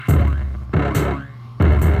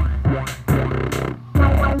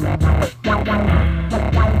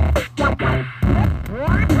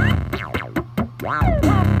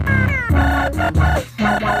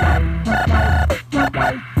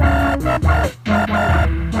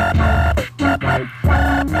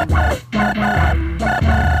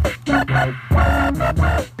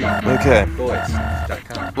Okay.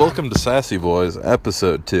 Boys.com. Welcome to Sassy Boys,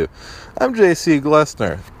 episode 2. I'm JC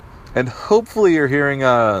Glessner, and hopefully you're hearing,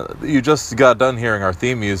 you just got done hearing our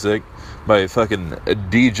theme music by fucking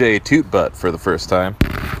DJ Tootbutt for the first time.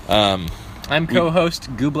 I'm co-host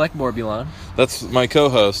Gublek Borbulon. That's my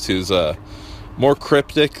co-host, who's, more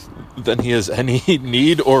cryptic than he has any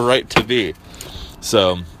need or right to be.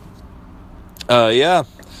 So, yeah.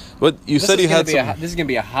 But you said you had some... This is going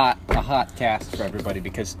to be a hot cast for everybody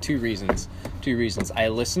because two reasons. I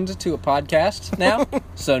listened to a podcast now,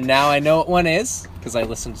 so now I know what one is because I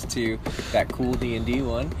listened to that cool D&D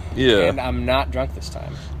one. Yeah. And I'm not drunk this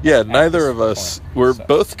time. Yeah, neither of us. We're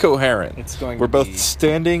both coherent. We're both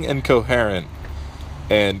standing and coherent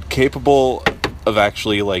and capable of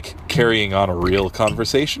actually, like, carrying on a real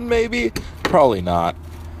conversation, maybe? Probably not.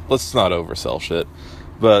 Let's not oversell shit.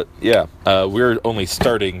 But, yeah, we're only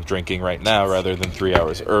starting drinking right now rather than 3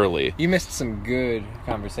 hours early. You missed some good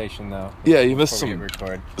conversation, though. Yeah, you missed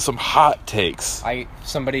some hot takes.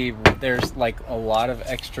 There's, like, a lot of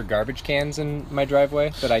extra garbage cans in my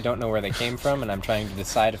driveway that I don't know where they came from, and I'm trying to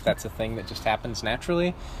decide if that's a thing that just happens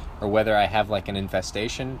naturally, or whether I have, like, an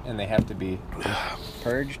infestation and they have to be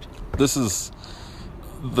purged. This is...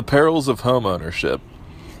 The perils of home ownership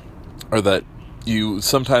are that you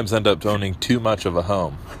sometimes end up owning too much of a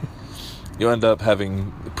home. You end up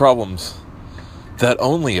having problems that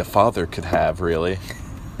only a father could have, really.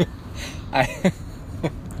 I'm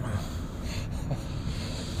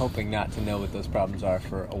hoping not to know what those problems are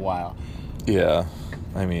for a while. Yeah,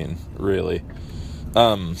 I mean, really.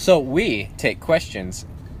 So we take questions.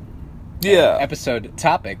 Yeah. Episode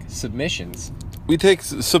topic, submissions. We take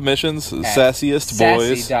submissions, sassiest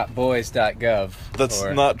boys. Sassy.boys.gov. That's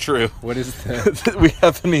not true. What is the... We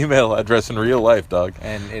have an email address in real life, dog.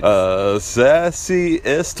 And it's...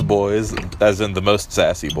 sassiest boys, as in the most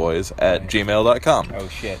sassy boys, at gmail.com. Oh,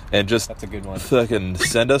 shit. And just that's a good one. Fucking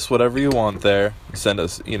send us whatever you want there. Send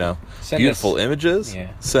us, beautiful images. Yeah.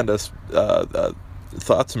 Send us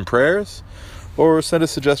thoughts and prayers. Or send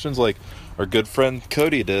us suggestions like our good friend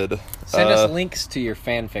Cody did. Send us links to your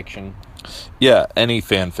fan fiction. Yeah, any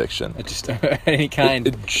fan fiction. Just any kind.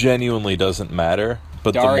 It genuinely doesn't matter.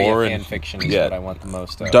 But Daria the more fan fiction is what I want the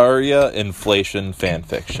most of. Daria inflation fan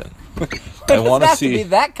fiction. I want to see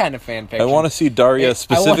that kind of fan fiction. I want to see Daria,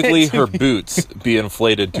 specifically her boots, be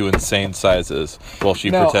inflated to insane sizes while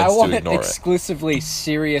she pretends to ignore it. No, I want exclusively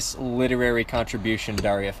serious literary contribution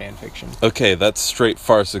Daria fan fiction. Okay, that's straight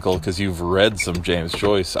farcical because you've read some James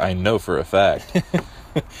Joyce. I know for a fact.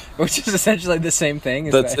 Which is essentially the same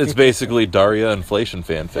thing. It's basically Daria inflation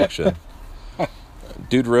fan fiction.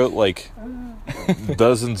 Dude wrote like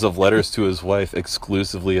dozens of letters to his wife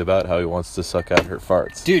exclusively about how he wants to suck out her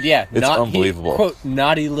farts. Dude, yeah, it's unbelievable. Quote,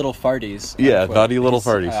 naughty little farties. Yeah, unquote. Naughty little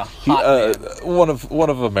farties. One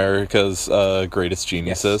of America's greatest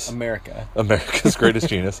geniuses. Yes, America's greatest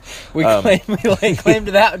genius. We claim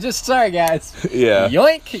to that. Just sorry, guys. Yeah.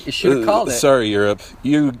 Yoink! You should have called it. Sorry, Europe.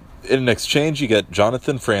 In exchange, you get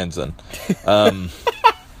Jonathan Franzen.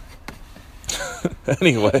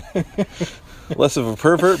 Anyway, less of a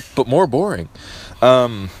pervert, but more boring.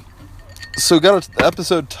 So got an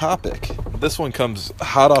episode topic. This one comes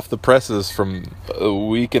hot off the presses from a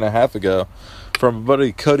week and a half ago from a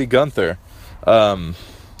buddy, Cody Gunther.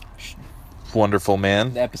 Wonderful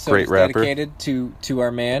man. The episode great is rapper. Dedicated to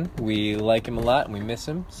our man. We like him a lot and we miss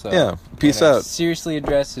him. So yeah, peace out. Seriously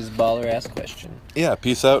address his baller ass question. Yeah,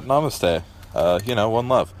 peace out, namaste. One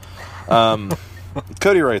love.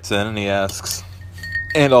 Cody writes in and he asks,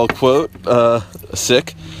 and I'll quote,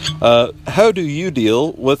 sick, how do you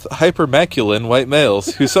deal with hypermasculine white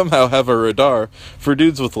males who somehow have a radar for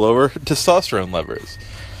dudes with lower testosterone levels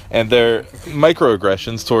and their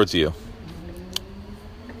microaggressions towards you?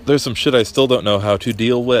 There's some shit I still don't know how to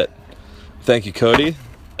deal with. Thank you, Cody.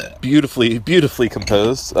 Beautifully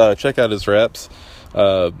composed. Check out his raps.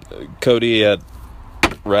 Cody at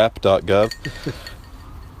rap.gov.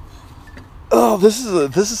 Oh, this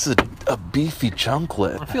is a beefy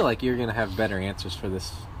chunklet. I feel like you're gonna have better answers for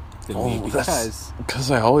this than me because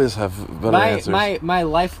I always have better answers. My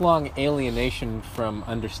lifelong alienation from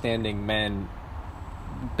understanding men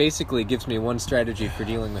basically gives me one strategy for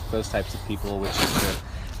dealing with those types of people, which is to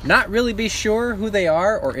not really be sure who they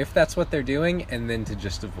are or if that's what they're doing, and then to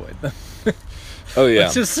just avoid them. Oh yeah,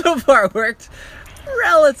 which has so far worked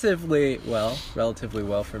relatively well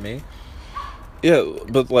for me. Yeah,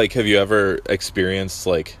 but like, have you ever experienced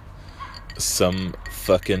like some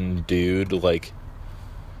fucking dude like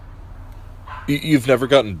You've never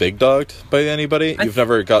gotten big dogged by anybody? You've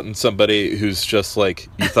never gotten somebody who's just like,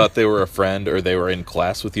 you thought they were a friend or they were in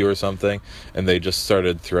class with you or something, and they just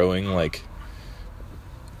started throwing like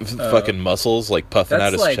fucking muscles like puffing That's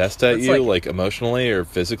out his like- chest at that's you, like- like emotionally or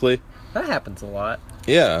physically. That happens a lot.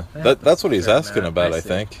 Yeah, that's what he's Fair asking enough. about. I see.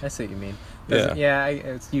 think. I see what you mean. Yeah.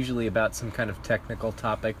 It's usually about some kind of technical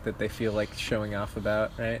topic that they feel like showing off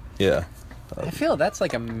about, right? Yeah, I feel that's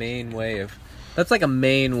like a main way of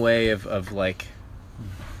like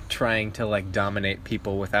trying to like dominate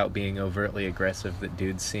people without being overtly aggressive that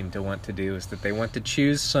dudes seem to want to do, is that they want to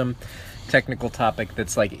choose some technical topic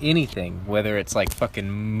that's like anything, whether it's like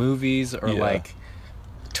fucking movies or Yeah. like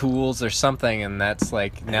tools or something, and that's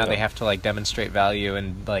like now they have to like demonstrate value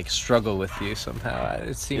and like struggle with you somehow.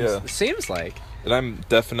 It seems like. and I'm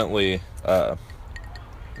definitely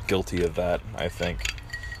guilty of that. I think,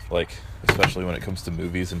 like, especially when it comes to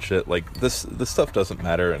movies and shit. Like this stuff doesn't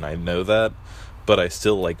matter, and I know that, but I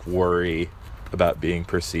still like worry about being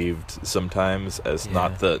perceived sometimes as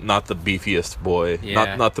not the beefiest boy,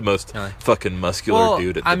 Yeah. not the most Really. fucking muscular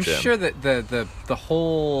dude at the I'm gym. sure that the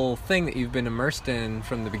whole thing that you've been immersed in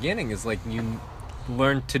from the beginning is like you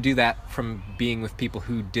learned to do that from being with people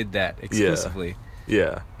who did that exclusively.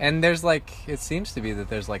 Yeah, And there's like, it seems to be that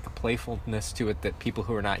there's like a playfulness to it that people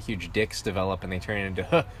who are not huge dicks develop, and they turn it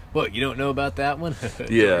into, what, you don't know about that one?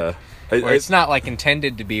 yeah. Where it's not like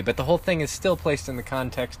intended to be, but the whole thing is still placed in the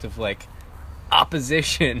context of like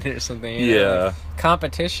opposition or something. You know, Yeah. like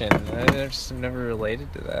competition. I just never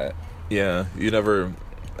related to that. Yeah, you never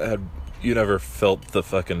felt the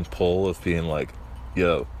fucking pull of being like,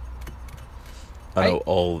 yo, I know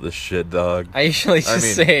all this shit, dog. I usually just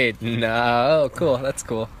mean- say, no, cool, that's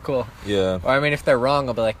cool. Yeah. Or I mean, if they're wrong,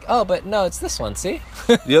 I'll be like, oh, but no, it's this one, see?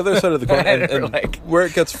 The other side of the coin, and Or like- where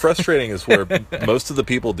it gets frustrating is where most of the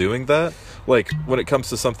people doing that, like, when it comes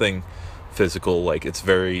to something physical, like, it's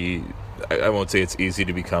very, I won't say it's easy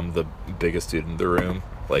to become the biggest dude in the room.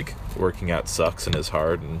 Like, working out sucks and is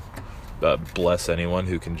hard, and bless anyone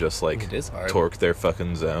who can just, like, It is hard. torque their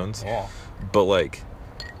fucking zones. Yeah. But, like,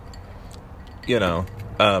 you know,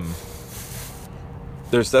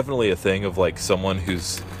 there's definitely a thing of, like, someone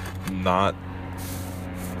who's not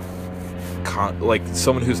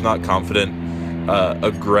someone who's not confident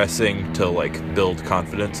aggressing to, like, build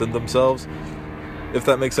confidence in themselves, if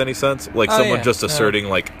that makes any sense. Like, Oh, someone yeah. just asserting,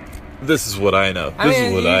 like, this is what I know, this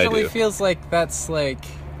is what it I usually do. feels like that's like,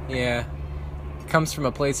 yeah, comes from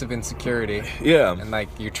a place of insecurity. Yeah. And like,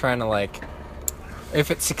 you're trying to like, if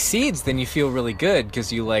it succeeds, then you feel really good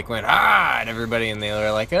because you like went, and everybody, and they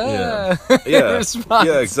were like, Yeah. in Yeah. response.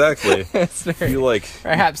 Yeah, exactly. It's very- You, like,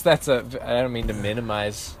 perhaps that's I don't mean to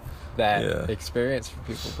minimize that Yeah. experience for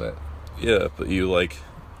people, but yeah, but you, like,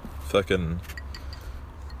 fucking,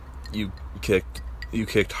 you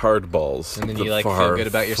kicked hard balls. and then the you like feel far, good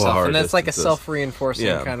about yourself, far and that's like a distances. self-reinforcing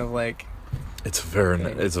Yeah. kind of like, It's a very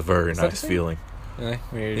thing. nice that a thing? feeling. where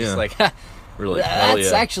you're Yeah. just like, ha, Really, hell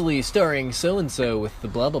that's yeah. actually starring so and so with the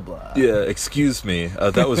blah blah blah. Yeah, excuse me.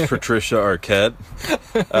 That was Patricia Arquette.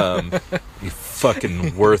 You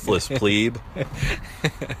fucking worthless plebe.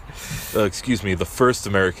 Excuse me, the first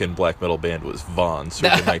American black metal band was Vaughn,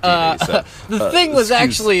 circa 1987. The thing was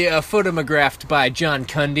excuse- actually photographed by John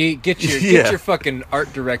Cundy. Get Yeah. your fucking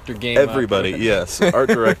art director game up. Everybody, yes. Art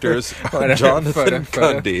directors, Whatever, Jonathan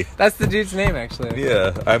photo. Cundy. That's the dude's name, actually.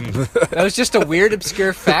 Yeah, I'm... That was just a weird,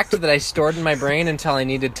 obscure fact that I stored in my brain until I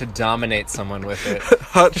needed to dominate someone with it.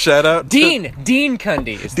 Hot shout out to Dean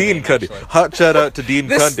Cundy is the Dean name, Cundy. actually. Hot shout out to Dean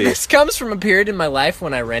Cundy. This comes from a period in my life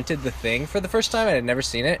when I rented The Thing for the first time. I had never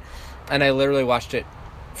seen it, and I literally watched it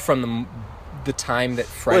from the time that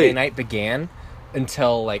Friday Wait. night began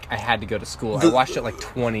until like I had to go to school. I The- watched it like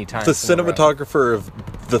 20 times. The in a row. cinematographer of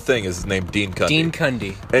The Thing is named Dean Cundy. Dean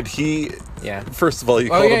Cundy. And he... Yeah. First of all, you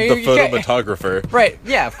Oh, called yeah, him the you can't- photomatographer, Right.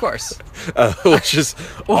 Yeah. Of course. which is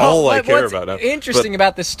all I care what's about now. Interesting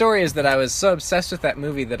about this story is that I was so obsessed with that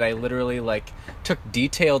movie that I literally like took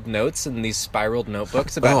detailed notes in these spiraled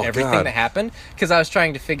notebooks about Oh, everything God. that happened because I was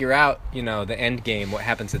trying to figure out, you know, the end game, what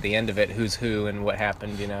happens at the end of it, who's who, and what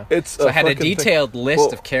happened. You know, It's so a I had a fucking thing. detailed list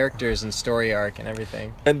Well- of characters and story arc and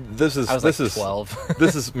everything. And this is I was this like is 12.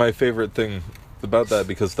 this is my favorite thing about that,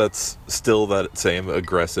 because that's still that same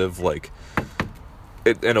aggressive, like,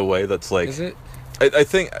 in a way that's like, Is it? I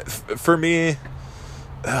think for me,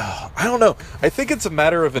 I don't know. I think it's a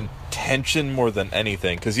matter of intention more than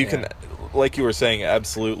anything, because you can, like you were saying,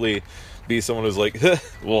 absolutely be someone who's like,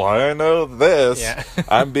 well, I know this. Yeah.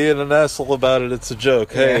 I'm being an asshole about it. It's a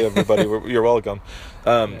joke. Hey, Yeah. everybody, you're welcome.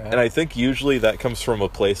 Yeah. And I think usually that comes from a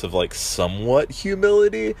place of like somewhat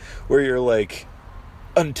humility, where you're like,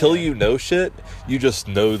 until you know shit, you just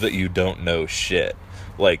know that you don't know shit.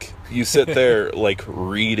 Like, you sit there, like,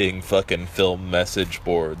 reading fucking film message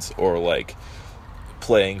boards, or, like,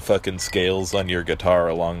 playing fucking scales on your guitar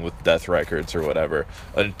along with death records or whatever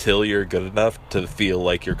until you're good enough to feel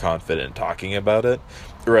like you're confident talking about it,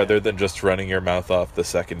 rather than just running your mouth off the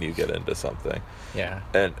second you get into something. Yeah.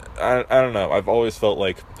 And I don't know, I've always felt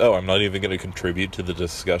like, oh, I'm not even going to contribute to the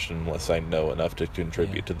discussion unless I know enough to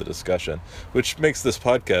contribute to the discussion, which makes this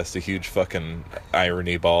podcast a huge fucking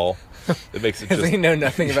irony ball. It makes it Because just... we know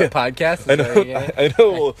nothing about podcasts. I know. I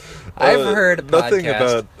know. I've heard nothing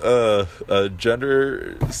podcast. about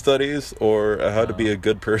gender studies or how to be a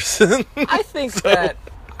good person. I think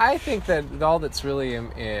that all that's really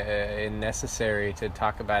necessary to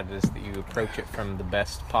talk about it is that you approach it from the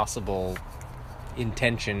best possible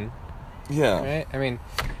intention. Yeah. Right? I mean,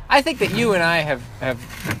 I think that you and I have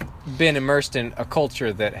been immersed in a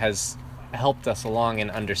culture that has helped us along in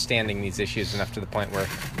understanding these issues enough to the point where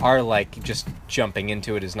our, like, just jumping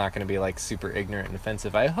into it is not going to be, like, super ignorant and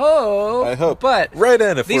offensive. I hope. But right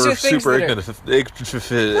in if these we're are things super that are-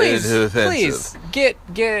 ignorant. Please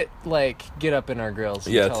get up in our grills.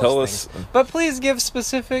 And Yeah, tell us. Things. But please give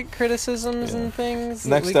specific criticisms and things.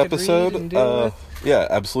 Next that we could episode, read and deal with. yeah,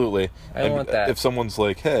 absolutely. I want that. If someone's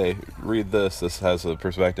like, "Hey, read this. This has a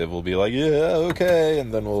perspective," we'll be like, "Yeah, okay,"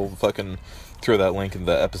 and then we'll fucking throw that link in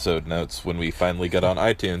the episode notes when we finally get on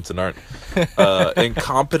iTunes and aren't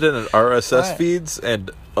incompetent at RSS Right. feeds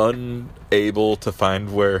and unable to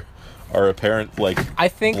find where our apparent I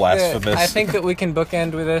think blasphemous. that we can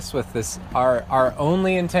bookend with this. With this, our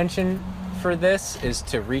only intention for this is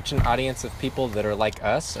to reach an audience of people that are like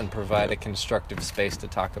us and provide a constructive space to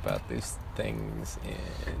talk about these things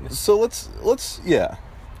in. So let's yeah,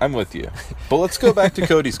 I'm with you. But let's go back to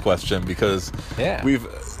Cody's question because Yeah. we've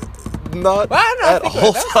not Well, I at think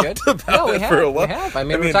all that was talked good. about No, it for a while. we have. I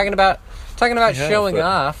mean, we're talking about have, showing but-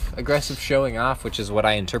 off, aggressive showing off, which is what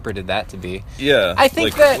I interpreted that to be. Yeah, I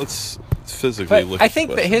think that- let's physically But look. I at think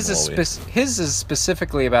the that his question is while his is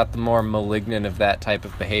specifically about the more malignant of that type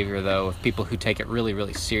of behavior, though, of people who take it really,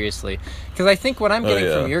 really seriously. Because I think what I'm getting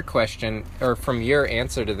yeah. from your question or from your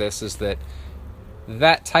answer to this is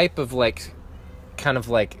that type of kind of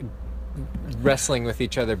wrestling with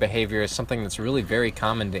each other behavior is something that's really very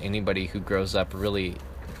common to anybody who grows up really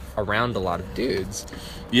around a lot of dudes.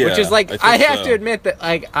 Yeah, Which is I think I have so. to admit that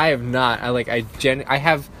I have not. I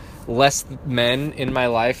have less men in my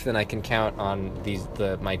life than I can count on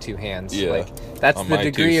my two hands. Yeah, That's on the my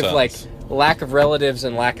degree two of sons. lack of relatives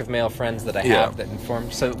and lack of male friends that I Yeah. have that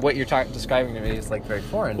inform. So what you're describing to me is very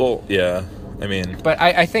foreign. Well, yeah. I mean, But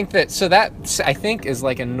I think that that I think is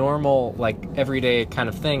a normal everyday kind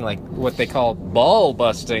of thing, like what they call ball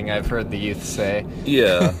busting. I've heard the youth say.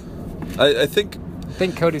 yeah. I think I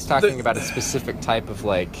think Cody's talking about a specific type of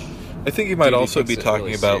I think you might dude who also be takes it talking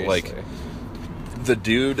really about seriously. the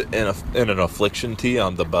dude in an affliction tee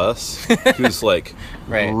on the bus who's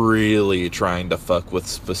Right. really trying to fuck with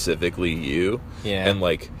specifically you, Yeah. and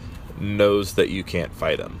knows that you can't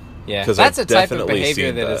fight him. Yeah, 'Cause that's I've a type of definitely behavior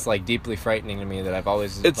seen that that. is deeply frightening to me. That I've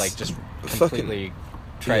always It's just fucking- completely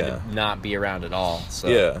tried yeah. to not be around at all. So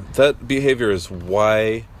Yeah, that behavior is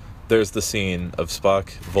why there's the scene of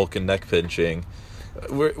Spock Vulcan neck pinching.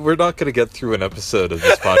 We're not going to get through an episode of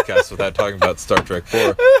this podcast without talking about Star Trek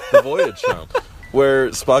 4, The Voyage Home, where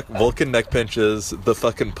Spock Vulcan neck pinches the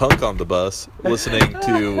fucking punk on the bus, listening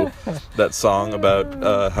to that song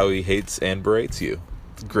about how he hates and berates you.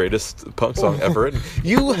 The greatest punk song ever written.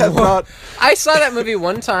 You have not... I saw that movie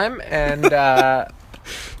one time, and That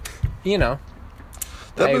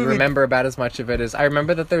I movie- remember about as much of it as I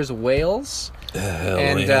remember that there's whales. Hell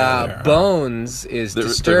And yeah. Bones is There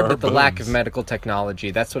disturbed are at the lack bones. of medical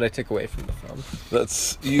technology. That's what I took away from the film.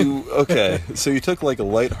 That's you. Okay, so you took a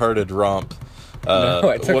lighthearted romp. No,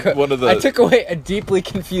 I took one of the I took away a deeply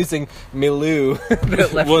confusing milieu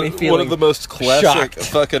that left me feeling one of the most classic shocked.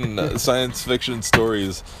 fucking science fiction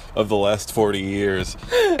stories of the last 40 years,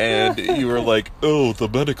 and you were like, "Oh, the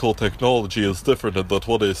medical technology is different in the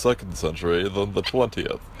 22nd century than the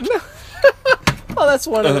 20th." Well, that's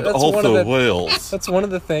one of And the, that's one of also the whales. that's one of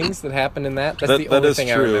the things that happened in that. That's the That only is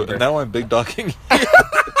thing I true. remember. And now I'm big dogging.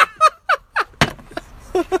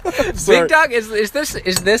 Big Dog is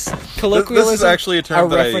this colloquialism? This is actually a term a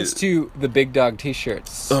that I- reference to the Big Dog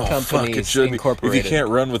T-shirts Oh, fuck, companies it should be. If incorporated. you can't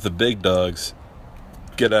run with the big dogs,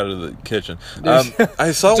 get out of the kitchen.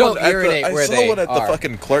 I saw Don't one at urinate the, where I saw they one at the are.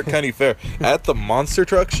 fucking Clark County Fair. At the Monster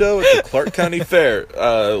Truck Show at the Clark County Fair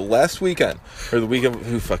last weekend. Or the weekend,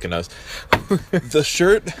 who fucking knows. The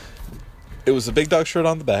shirt, it was a Big Dog shirt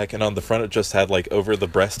on the back, and on the front it just had, over the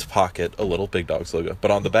breast pocket, a little Big Dog's logo.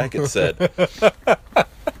 But on the back it said,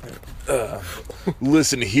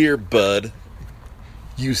 listen here, bud.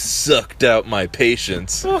 You sucked out my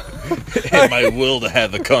patience and my will to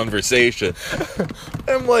have a conversation.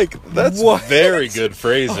 I'm like, that's very good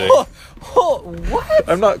phrasing. What?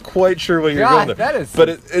 I'm not quite sure what you're God, going there. that is... But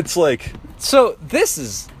it's like... So, this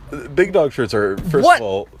is... Big dog shirts are, first of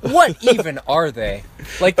all... What even are they?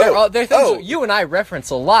 Like, they're things that you and I reference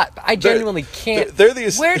a lot, but I genuinely can't... They're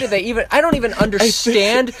these... Where do they even... I don't even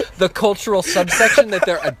understand the cultural subsection that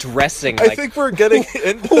they're addressing. I think we're getting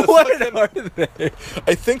into... What are they?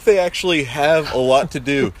 I think they actually have a lot to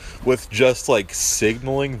do with just, like,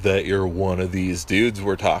 signaling that you're one of these dudes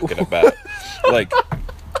we're talking about. Like,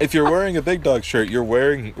 if you're wearing a Big Dog shirt, you're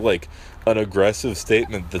wearing, like, an aggressive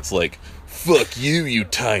statement that's like, fuck you, you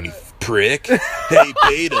tiny prick. Hey,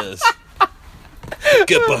 betas.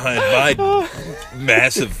 Get behind my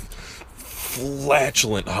massive,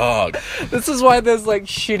 flatulent hog. This is why those, like,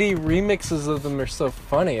 shitty remixes of them are so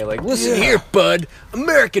funny. Like, listen here, bud.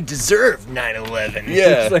 America deserved 9/11.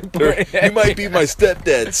 Yeah. Like, You might be my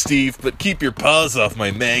stepdad, Steve, but keep your paws off my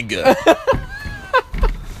manga.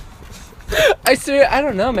 I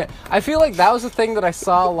don't know, man. I feel like that was a thing that I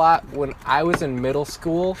saw a lot when I was in middle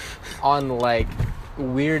school on, like,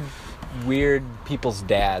 weird people's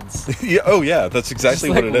dads. Yeah, oh yeah, that's exactly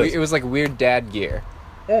what it is. It was like weird dad gear.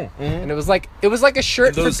 Mm-hmm. And it was like a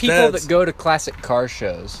shirt for people that go to classic car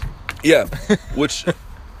shows. Yeah, which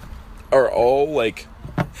are all like,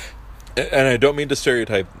 and I don't mean to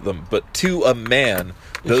stereotype them, but to a man,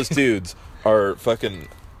 those dudes are fucking,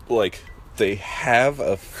 like, they have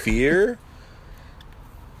a fear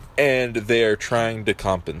and they are trying to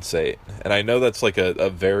compensate. And I know that's like a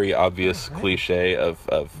very obvious cliche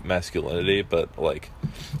of masculinity, but like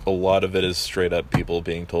a lot of it is straight up people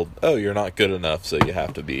being told, oh, you're not good enough, so you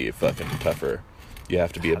have to be fucking tougher. You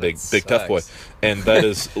have to be a big tough boy. And that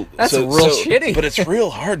is that's real shitty. But it's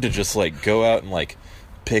real hard to just like go out and like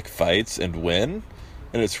pick fights and win.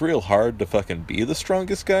 And it's real hard to fucking be the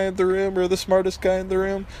strongest guy in the room or the smartest guy in the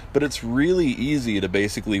room. But it's really easy to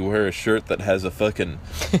basically wear a shirt that has a fucking...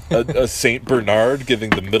 a Saint Bernard giving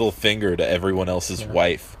the middle finger to everyone else's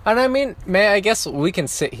wife. And I mean, I guess we can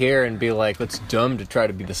sit here and be like, it's dumb to try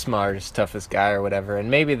to be the smartest, toughest guy or whatever.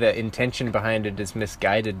 And maybe the intention behind it is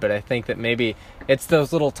misguided. But I think that maybe it's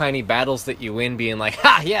those little tiny battles that you win being like,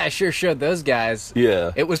 ha, yeah, I sure showed those guys.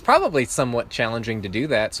 Yeah. It was probably somewhat challenging to do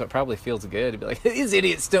that, so it probably feels good to be like, these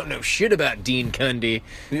idiots don't know shit about Dean Cundy.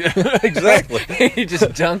 Yeah, exactly. You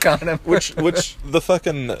just dunk on him. Which the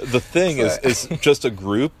thing is just a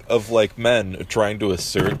group of like men trying to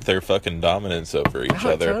assert their fucking dominance over each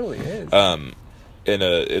other. It totally is.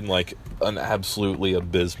 In like an absolutely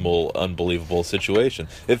abysmal, unbelievable situation.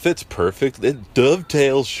 It fits perfect. It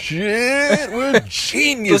dovetails shit. We're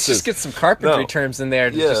geniuses. Let's just get some carpentry terms in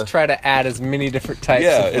there to just try to add as many different types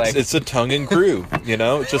of like... it's a tongue and groove, you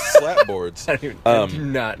know? Just slap boards. I do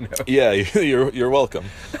not know. Yeah, you're welcome.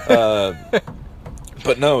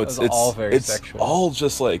 But no, it's all very sexual. All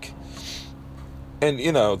just like... And,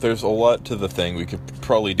 you know, there's a lot to the thing. We could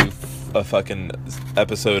probably do a fucking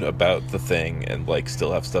episode about the thing and, like,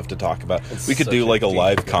 still have stuff to talk about. We could do, like, a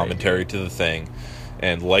live commentary to the thing.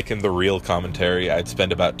 And, like in the real commentary, I'd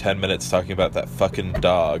spend about 10 minutes talking about that fucking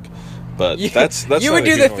dog. But that's you would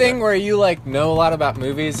do the thing where you like know a lot about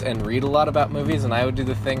movies and read a lot about movies, and I would do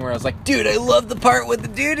the thing where I was like, dude, I love the part with the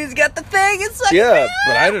dude who's got the thing. It's like, yeah,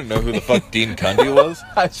 but I didn't know who the fuck Dean Cundy was.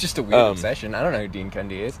 It's just a weird obsession. I don't know who Dean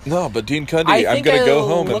Cundy is. No, but Dean Cundy, I'm gonna go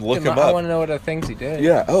home and look him up. I want to know what other things he did.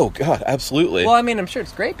 Yeah. Oh God, absolutely. Well, I mean, I'm sure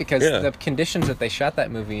it's great because the conditions that they shot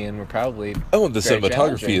that movie in were probably and the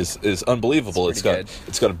cinematography is unbelievable. It's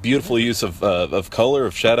got a beautiful use of color,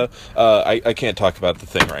 of shadow. I can't talk about the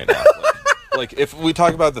thing right now. Like, if we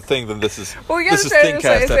talk about the thing, then this is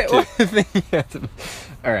ThinkCast F2.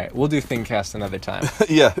 All right, we'll do ThinkCast another time.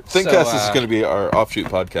 Yeah, ThinkCast is going to be our offshoot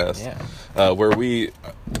podcast, where we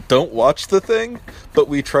don't watch the thing, but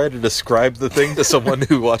we try to describe the thing to someone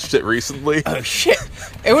who watched it recently. Oh shit!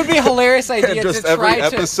 It would be a hilarious idea to try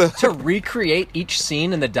to recreate each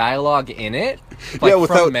scene and the dialogue in it, like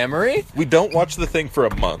from memory. We don't watch the thing for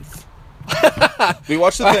a month. We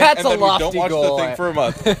watch the thing, and then we don't watch the thing for a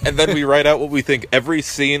month, and then we write out what we think every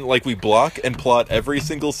scene, like we block and plot every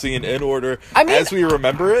single scene in order as we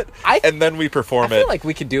remember it, and then we perform it. I feel like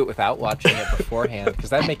we could do it without watching it beforehand,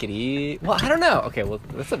 because that'd make it easy. Well, I don't know. Okay, well,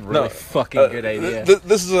 that's a really fucking good idea.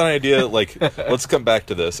 This is an idea, like, let's come back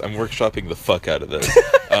to this. I'm workshopping the fuck out of this.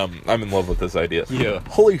 I'm in love with this idea. Yeah.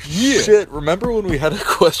 Holy shit, remember when we had a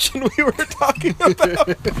question we were talking about?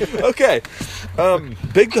 Okay.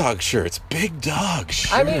 Big dog shirts. Big dog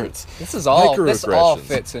shirts. I mean, this all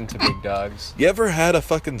fits into big dogs. You ever had a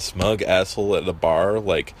fucking smug asshole at a bar,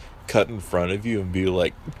 like, cut in front of you and be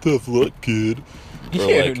like, tough luck, kid?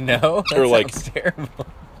 Ew, no, that or like, sounds terrible.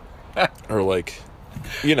 or like,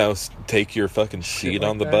 take your fucking seat like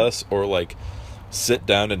on the that? bus, or like sit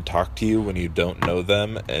down and talk to you when you don't know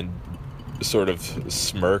them and sort of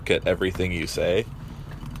smirk at everything you say.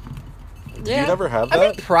 Yeah. You never have I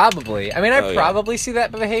mean, that? probably. I mean, I Oh, yeah. probably see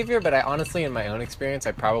that behavior, but I honestly, in my own experience,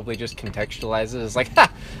 I probably just contextualize it as like,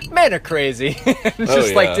 ha, men are crazy.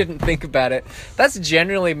 Just like yeah. didn't think about it. That's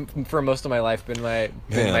generally, for most of my life, been my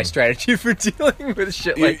Man. strategy for dealing with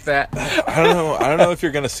shit like that. I don't know if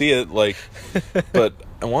you're gonna see it, like, but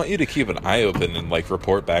I want you to keep an eye open and like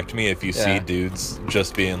report back to me if you see Yeah. dudes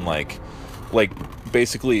just being like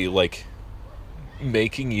basically like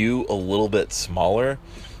making you a little bit smaller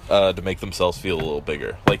to make themselves feel a little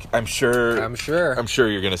bigger. Like, I'm sure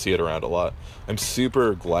you're gonna see it around a lot. I'm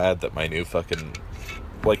super glad that my new fucking,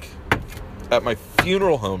 like, at my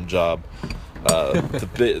funeral home job,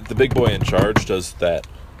 the big boy in charge does that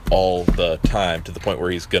all the time, to the point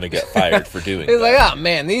where he's gonna get fired for doing He's that. like, oh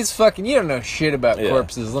man, these fucking, you don't know shit about Yeah.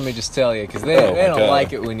 corpses, let me just tell you, because they Oh, my don't God.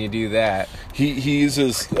 like it when you do that. He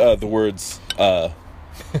uses the words.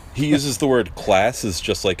 He uses the word class as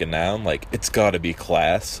just like a noun. Like, it's got to be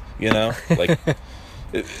class. Like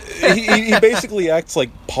he basically acts like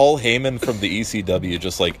Paul Heyman from the ECW,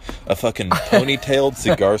 just like a fucking ponytailed,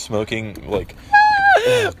 cigar smoking, like.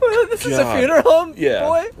 Oh, This is a God. funeral home, Yeah,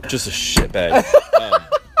 boy. just a shitbag.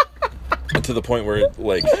 To the point where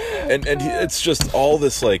like, it's just all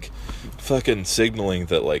this like fucking signaling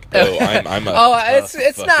that like, oh, I'm a it's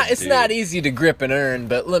tough not fucking it's not dude. easy to grip and earn,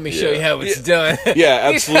 but let me show Yeah. you how it's done. Yeah,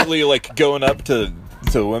 absolutely. Like going up to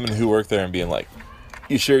women who work there and being like,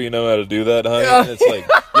 "You sure you know how to do that, honey?" And it's like,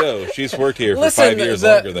 "Yo, she's worked here for Listen, 5 years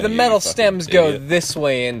longer than the you, metal you fucking stems go idiot." this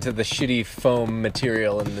way into the shitty foam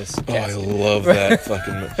material in this Oh, I casket. love that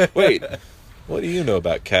fucking. Wait, what do you know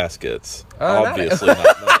about caskets? Not- Obviously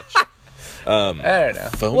not much. I don't know.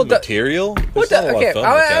 Foam Well, material? Well, There's not a lot okay, of foam in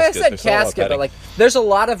I caskets. said There's not a lot of casket, but padding. like, there's a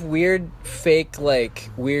lot of weird, fake, like,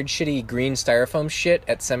 weird, shitty green styrofoam shit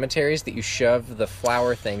at cemeteries that you shove the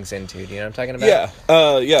flower things into. Do you know what I'm talking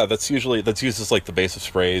about? Yeah, that's used as like the base of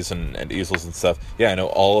sprays and easels and stuff. Yeah, I know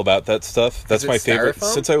all about that stuff. That's Is it my favorite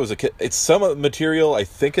styrofoam? since I was a kid. It's some material. I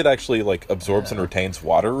think it actually like absorbs and retains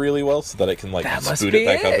water really well, so that it can like That must spoot be it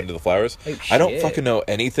back up it. into the flowers. Oh, I don't shit. fucking know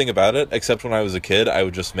anything about it, except when I was a kid, I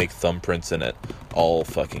would just make thumbprints in it all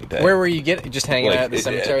fucking day. Where were you just hanging out at the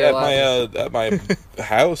cemetery a lot? at my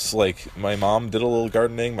house, like my mom did a little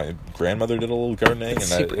gardening, my grandmother did a little gardening,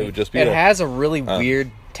 and it would just be It there. has a really weird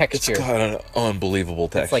It's texture. got an unbelievable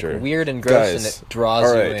It's texture. like weird and gross, Guys, and it draws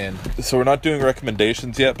all you right. in. So we're not doing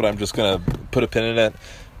recommendations yet, but I'm just gonna put a pin in it.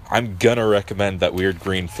 I'm gonna recommend that weird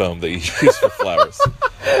green foam that you use for flowers.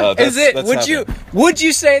 Is it? that's happening. Would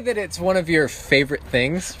you say that it's one of your favorite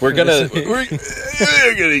things? We're for gonna this-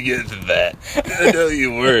 we're gonna get to that. Don't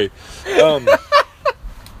you worry.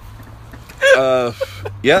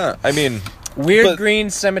 Yeah. I mean, weird but- green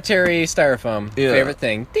cemetery styrofoam. Yeah. Favorite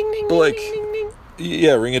thing. Ding ding But, ding, like- ding ding ding.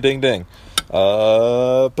 yeah, ring a ding ding.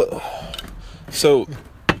 But so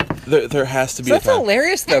there has to be So a that's time.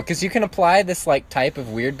 hilarious though, because you can apply this like type of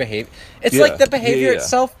weird behavior. It's Yeah. like the behavior Yeah, yeah.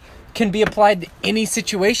 itself can be applied to any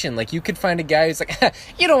situation. Like you could find a guy who's like,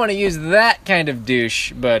 you don't want to use that kind of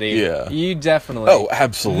douche, buddy. Yeah. You definitely. Oh,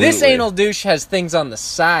 absolutely. This anal douche has things on the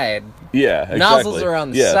side. Yeah, exactly. Nozzles are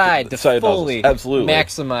on the Yeah, side to side nozzles. fully absolutely.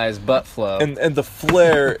 maximize butt flow. And the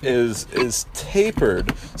flare is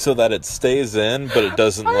tapered so that it stays in, but it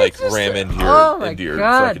doesn't like just- ram into oh my your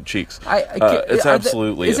God. fucking cheeks. are It's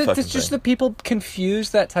absolutely Is a it fucking just thing. that people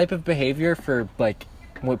confuse that type of behavior for like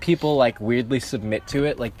when people like weirdly submit to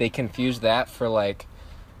it? Like they confuse that for like,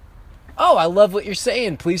 oh, I love what you're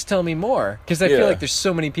saying. Please tell me more. Because I Yeah. feel like there's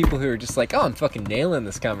so many people who are just like, oh, I'm fucking nailing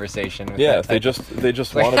this conversation. With Yeah, that they type of-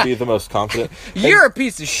 just want to be the most confident. You're a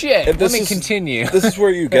piece of shit. and Let this me is- continue. This is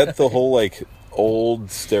where you get the whole like old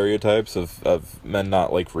stereotypes of men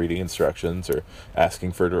not like reading instructions or asking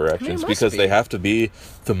for directions must because be. they have to be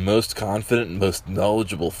the most confident and most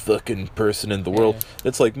knowledgeable fucking person in the world.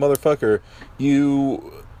 It's like, motherfucker,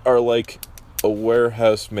 you are like a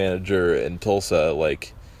warehouse manager in Tulsa.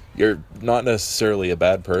 Like, you're not necessarily a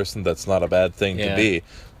bad person. That's not a bad thing to Yeah. be.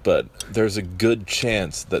 But there's a good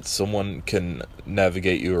chance that someone can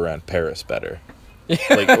navigate you around Paris better.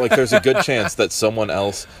 Like there's a good chance that someone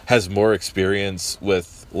else has more experience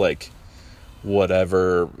with like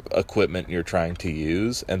whatever equipment you're trying to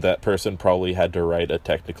use, and that person probably had to write a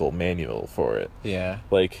technical manual for it. Yeah.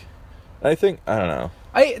 Like, I don't know.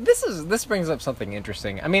 This brings up something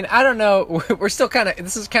interesting. I mean, I don't know. We're still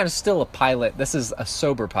this is kind of still a pilot. This is a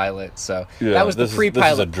sober pilot. So Yeah, that was the this is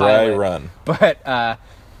pre-pilot a dry pilot. run. But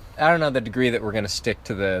don't know the degree that we're going to stick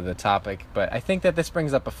to the topic, but I think that this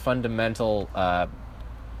brings up a fundamental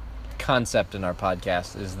concept in our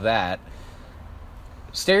podcast, is that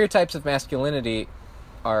stereotypes of masculinity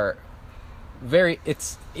are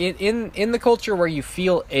it's in the culture where you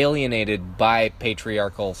feel alienated by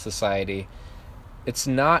patriarchal society. It's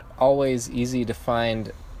not always easy to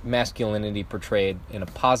find masculinity portrayed in a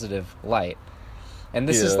positive light. And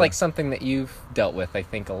this is like something that you've dealt with, I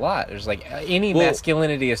think, a lot. There's like any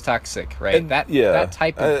masculinity is toxic, right? And, that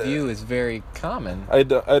type of view is very common. I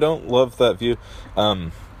don't love that view.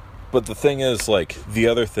 But the thing is, like, the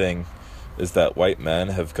other thing is that white men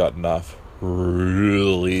have gotten off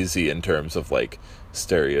real easy in terms of, like,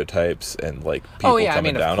 stereotypes and, like, people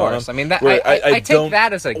coming down on them. I mean, that I take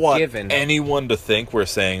that as a given. Anyone to think we're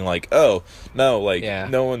saying, like, oh, no, like,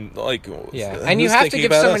 no one, like, and you have to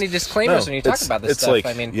give so many disclaimers when you talk about this stuff. Like,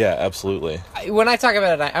 I mean, yeah, absolutely. When I talk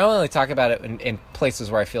about it, I only talk about it in places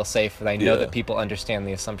where I feel safe, and I know that people understand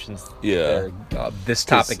the assumptions that this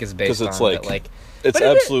topic is based on. Because it's like, it's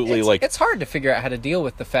absolutely like... It's hard to figure out how to deal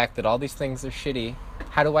with the fact that all these things are shitty.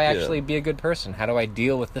 How do I actually be a good person? How do I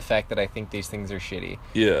deal with the fact that I think these things are shitty?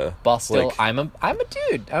 Yeah. But still, like, I'm a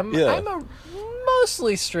dude. I'm a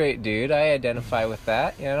mostly straight dude. I identify with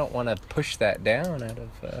that. I don't want to push that down out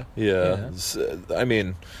of... I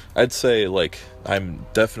mean, I'd say, like, I'm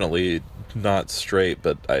definitely not straight,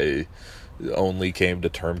 but I only came to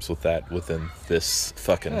terms with that within this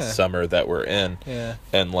fucking summer that we're in. Yeah.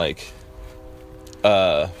 And, like...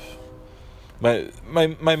 My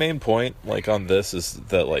main point, like, on this is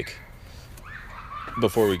that, like,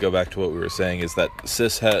 before we go back to what we were saying, is that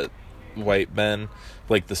cishet white men,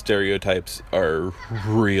 like, the stereotypes are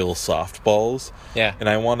real softballs. Yeah. And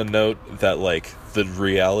I want to note that, like, the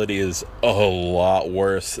reality is a lot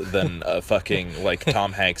worse than a fucking, like,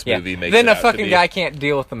 Tom Hanks movie makes Then it a out fucking to be. guy can't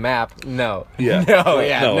deal with the map. No. Yeah. No,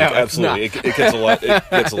 like, absolutely. It gets a lot. It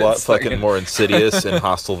gets a lot fucking more insidious and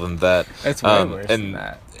hostile than that. It's way worse than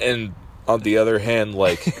that. And on the other hand,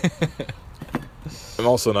 like, I'm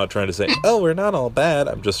also not trying to say, oh, we're not all bad.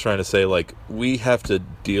 I'm just trying to say, like, we have to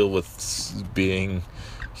deal with being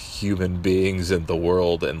human beings in the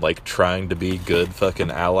world and, like, trying to be good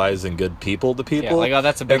fucking allies and good people to people. Yeah, like, oh,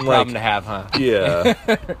 that's a big and, problem like, to have, huh? Yeah.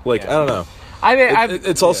 Like, I don't know. I mean,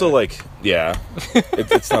 it's also, like,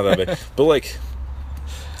 it's not that big. But, like,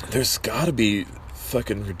 there's gotta be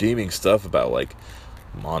fucking redeeming stuff about, like,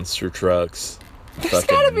 monster trucks,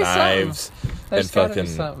 fucking knives, and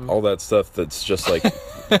fucking all that stuff that's just, like,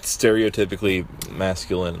 stereotypically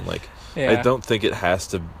masculine. Like, I don't think it has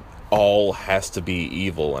to be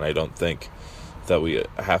evil, and I don't think that we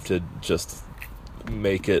have to just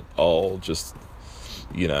make it all just,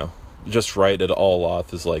 just write it all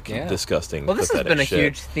off as, like, disgusting. Well, this has been a shit.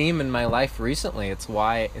 huge theme in my life recently. It's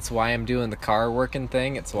why I'm doing the car working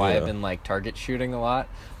thing. It's why I've been, like, target shooting a lot.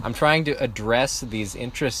 I'm trying to address these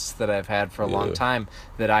interests that I've had for a long time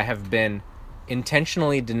that I have been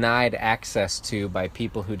intentionally denied access to by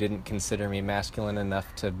people who didn't consider me masculine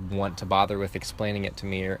enough to want to bother with explaining it to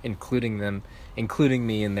me or including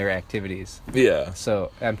me in their activities. Yeah.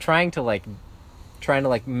 So I'm trying to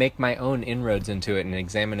make my own inroads into it and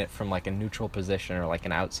examine it from, like, a neutral position or, like,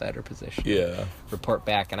 an outsider position. Yeah. Report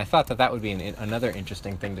back. And I thought that would be another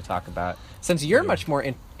interesting thing to talk about, since you're much more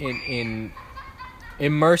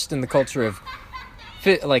immersed in the culture of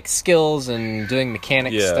like skills and doing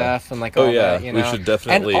mechanic stuff and, like, all that, we should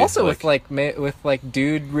definitely, and also like, with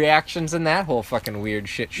dude reactions and that whole fucking weird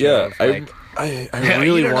shit show. Yeah, of, like, I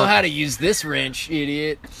really you don't know how to use this wrench,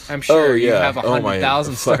 idiot. I'm sure you have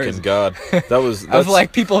 100,000 stories. Fucking god, that's of,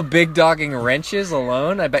 like, people big dogging wrenches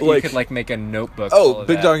alone. I bet, like, you could, like, make a notebook. Oh,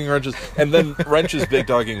 big dogging wrenches, and then wrenches big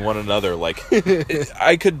dogging one another. Like,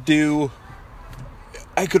 I could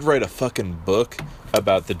write a fucking book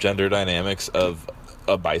about the gender dynamics of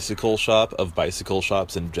a bicycle shop, of bicycle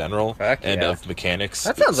shops in general, and of mechanics.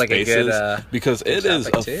 That sounds like spaces, a good because it is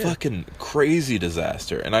a too. fucking crazy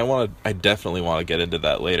disaster, and I definitely want to get into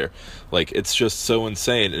that later. Like, it's just so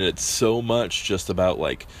insane, and it's so much just about,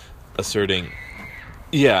 like, asserting,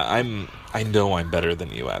 I know I'm better than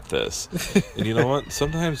you at this. And you know what?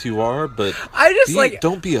 Sometimes you are, but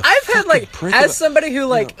don't be a I've had, like, prick as somebody who,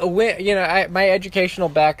 like, my educational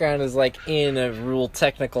background is, like, in a real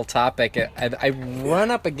technical topic. I run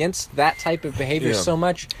up against that type of behavior so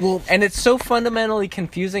much. Well, and it's so fundamentally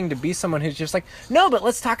confusing to be someone who's just like, no, but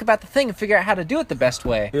let's talk about the thing and figure out how to do it the best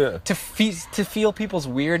way. Yeah. To feel people's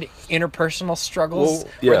weird interpersonal struggles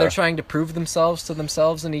where they're trying to prove themselves to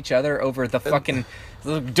themselves and each other over the fucking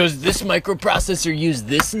Does this microprocessor use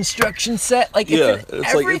this instruction set? Like,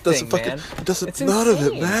 it's like it doesn't fucking, it doesn't. It's none of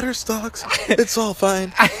it insane. matters, dogs. It's all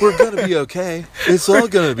fine. We're gonna be okay. It's all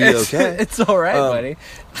gonna be okay. It's all right, buddy.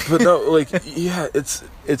 But no, like, yeah,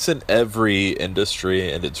 it's in every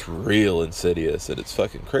industry, and it's real insidious, and it's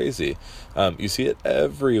fucking crazy. You see it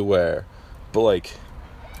everywhere, but like,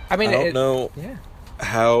 I mean, I don't know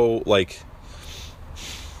how, like,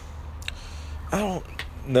 I don't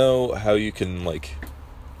know how you can, like,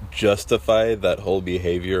 justify that whole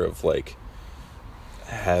behavior of, like,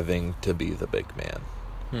 having to be the big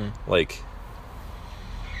man. Like,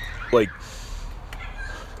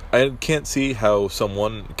 I can't see how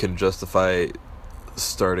someone can justify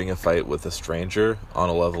starting a fight with a stranger on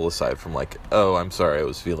a level aside from, like, oh, I'm sorry, I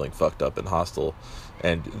was feeling fucked up and hostile.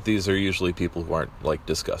 And these are usually people who aren't, like,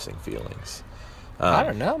 discussing feelings. I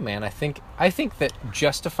don't know, man. I think that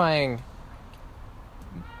justifying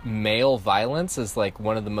male violence is, like,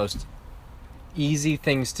 one of the most easy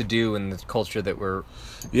things to do in the culture that we're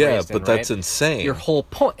raised in, but that's right? insane. Your whole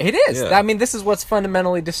point. It is. Yeah. I mean, this is what's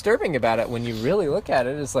fundamentally disturbing about it when you really look at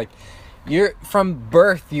it. Is like, you're from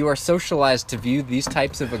birth, you are socialized to view these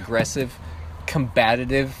types of aggressive,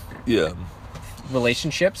 combative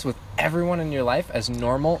relationships with everyone in your life as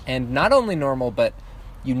normal, and not only normal, but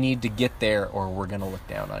you need to get there or we're going to look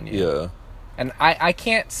down on you. Yeah. And I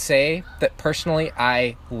can't say that personally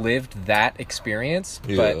I lived that experience,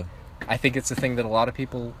 but I think it's a thing that a lot of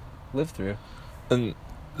people live through. And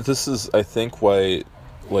this is, I think, why,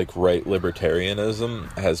 like, right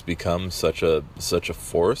libertarianism has become such a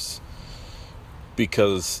force,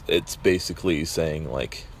 because it's basically saying,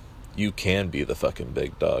 like, you can be the fucking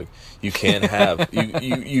big dog. You can have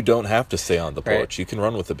you don't have to stay on the porch. Right. You can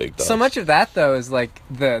run with the big dog. So much of that, though, is like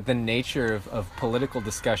the nature of political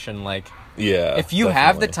discussion. Like, if you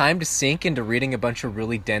have the time to sink into reading a bunch of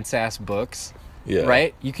really dense ass books,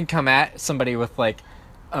 right, you can come at somebody with, like,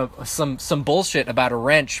 some bullshit about a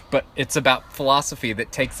wrench, but it's about philosophy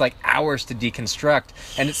that takes, like, hours to deconstruct,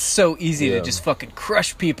 and it's so easy to just fucking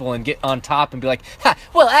crush people and get on top and be like, ha,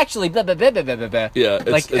 well, actually, blah blah blah blah blah blah.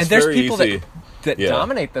 It's and there's very people easy. that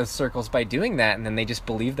dominate those circles by doing that, and then they just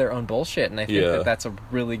believe their own bullshit, and I think that that's a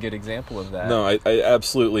really good example of that. No, I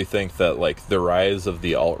absolutely think that, like, the rise of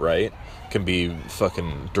the alt-right can be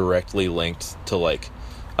fucking directly linked to, like,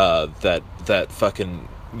 that fucking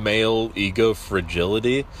male ego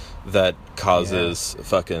fragility that causes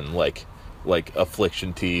fucking like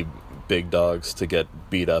affliction tea big dogs to get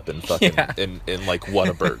beat up and fucking in like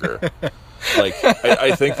Whataburger. Like,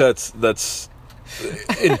 I think that's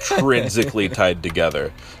intrinsically tied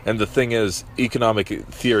together. And the thing is, economic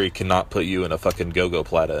theory cannot put you in a fucking go-go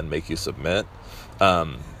plata and make you submit.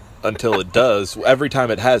 Until it does. Every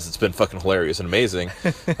time it has, it's been fucking hilarious and amazing.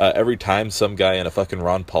 Every time some guy in a fucking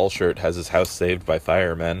Ron Paul shirt has his house saved by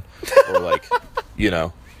firemen, or, like, you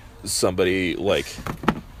know, somebody, like,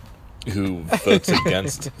 who votes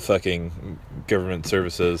against fucking government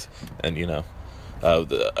services, and, you know,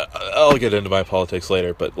 I'll get into my politics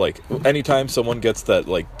later, but, like, anytime someone gets that,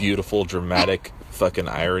 like, beautiful, dramatic fucking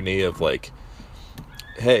irony of, like,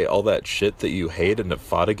 hey, all that shit that you hate and have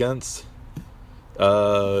fought against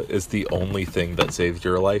is the only thing that saved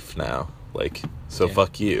your life now. Like, so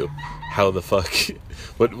fuck you. How the fuck?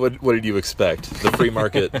 What did you expect? The free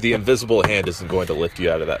market, the invisible hand isn't going to lift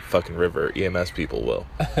you out of that fucking river. EMS people will.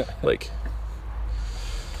 Like,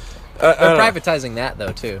 they're privatizing that,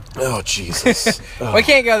 though, too. Oh, Jesus. We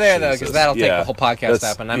can't go there, though, because that'll take the whole podcast That's-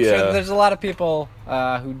 up, and I'm sure there's a lot of people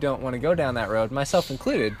who don't want to go down that road, myself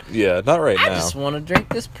included. Yeah, not right now. I just want to drink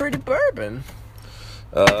this pretty bourbon.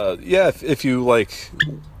 If you, like,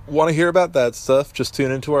 want to hear about that stuff, just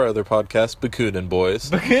tune into our other podcast, Bakunin Boys.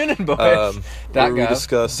 Bakunin Boys. Where we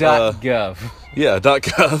discuss .gov.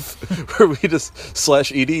 .gov, where we just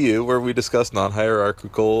 /edu, where we discuss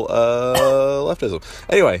non-hierarchical leftism.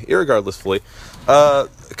 Anyway, irregardlessly,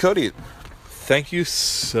 Cody, thank you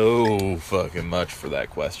so fucking much for that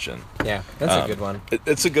question. Yeah, that's a good one.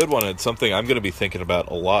 It's a good one. It's something I'm going to be thinking about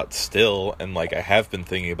a lot still, and, like, I have been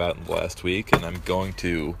thinking about in the last week, and I'm going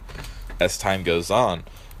to as time goes on,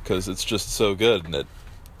 because it's just so good, and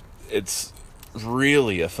it's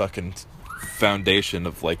really a fucking foundation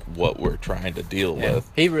of, like, what we're trying to deal with.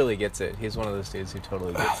 He really gets it. He's one of those dudes who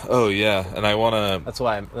totally gets it. Oh yeah, and I want to. That's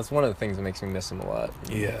one of the things that makes me miss him a lot.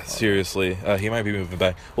 Yeah, seriously, he might be moving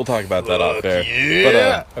back. We'll talk about that off air.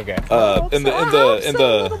 Yeah. But, okay.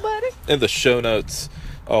 in the show notes,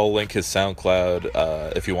 I'll link his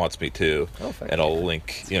SoundCloud if he wants me to, and I'll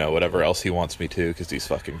link whatever else he wants me to, because he's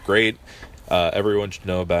fucking great. Everyone should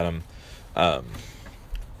know about him.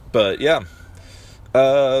 But yeah.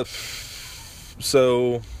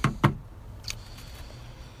 So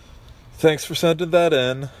Thanks for sending that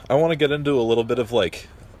in. I want to get into a little bit of, like,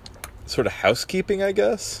 sort of housekeeping, I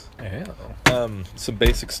guess. Yeah. Some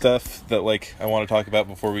basic stuff that, like, I want to talk about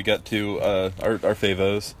before we get to our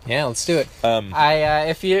favos. Yeah, let's do it.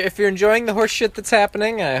 If you're enjoying the horse shit that's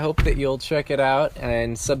happening, I hope that you'll check it out.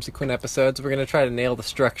 And subsequent episodes, we're gonna try to nail the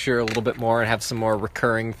structure a little bit more and have some more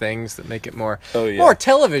recurring things that make it more more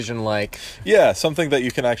television-like. Yeah, something that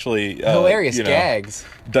you can actually hilarious gags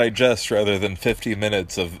digest rather than 50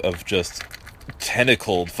 minutes of just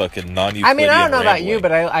tentacled fucking non-Euclidean I mean, I don't know about rambling. you,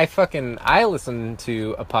 but I listen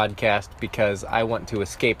to a podcast because I want to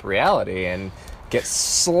escape reality and get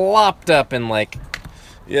slopped up in, like,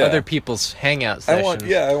 other people's hangout sessions.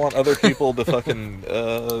 I want other people to fucking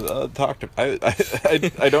talk to me.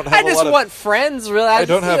 I don't have I just want friends, really. I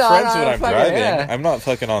don't have friends when I'm driving. Yeah. I'm not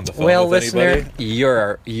fucking on the phone Well, with listener,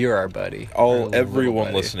 anybody. you're our buddy. Everyone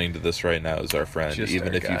buddy. listening to this right now is our friend, Just even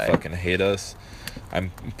our if guy. you fucking hate us.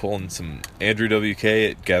 I'm pulling some Andrew WK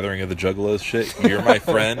at Gathering of the Juggalos shit. You're my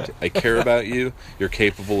friend. I care about you. You're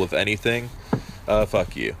capable of anything.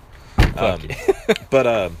 Fuck you. But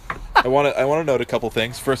I want to note a couple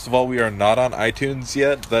things. First of all, we are not on iTunes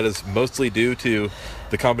yet. That is mostly due to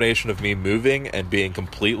the combination of me moving and being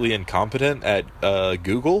completely incompetent at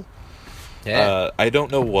Google. Yeah. I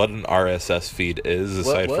don't know what an RSS feed is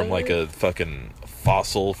aside from like a fucking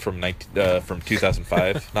fossil from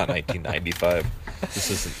 2005, not 1995.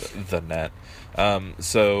 This isn't the net.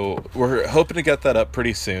 So we're hoping to get that up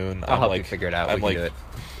pretty soon. I'll help you figure it out. I'm we can do it.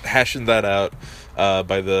 hashing that out.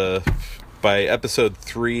 By episode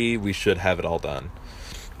 3, we should have it all done.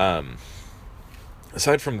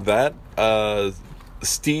 Aside from that,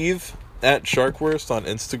 Steve at Sharkwurst on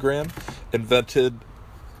Instagram invented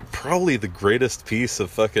probably the greatest piece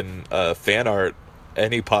of fucking fan art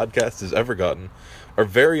any podcast has ever gotten. Our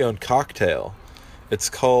very own cocktail.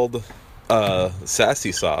 It's called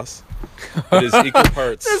Sassy Sauce. It is equal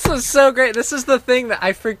parts. This was so great. This is the thing that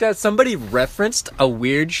I freaked out. Somebody referenced a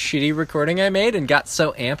weird, shitty recording I made and got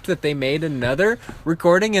so amped that they made another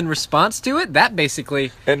recording in response to it. That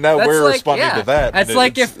basically, and now we're responding to that.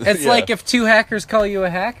 It's like if two hackers call you a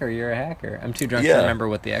hacker, you're a hacker. I'm too drunk to remember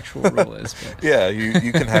what the actual rule is. But. Yeah,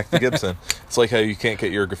 you can hack the Gibson. It's like how you can't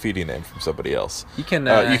get your graffiti name from somebody else. You can.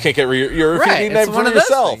 You can't get your graffiti name from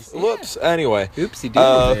yourself. Whoops. Yeah. Anyway. Oopsie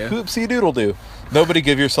doodle do. Oopsie doodle do. Nobody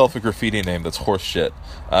give yourself a graffiti name that's horse shit.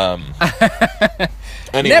 Anyway,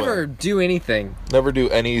 never do anything. Never do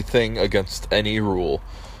anything against any rule.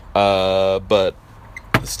 But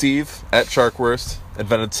Steve at Sharkwurst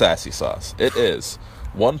invented Sassy Sauce. It is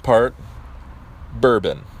 1 part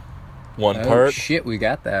bourbon, 1 part shit, we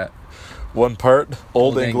got that. 1 part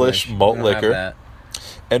Old English malt liquor,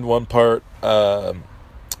 and 1 part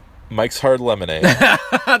Mike's Hard Lemonade.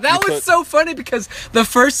 That was so funny because the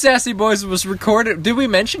first Sassy Boys was recorded. Did we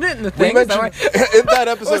mention it in the thing? We mentioned in that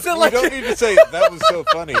episode. We don't need to say that was so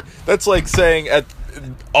funny. That's like saying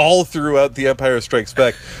all throughout The Empire Strikes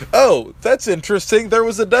Back, oh, that's interesting. There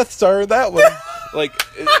was a Death Star in that one. Like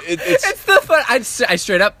it's the fun. I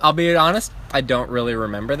straight up. I'll be honest. I don't really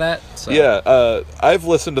remember that. So. Yeah, I've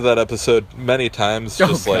listened to that episode many times.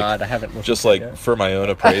 Just God, I haven't. Just like yet. For my own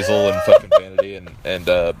appraisal and fucking vanity and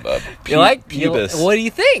you like pubis. What do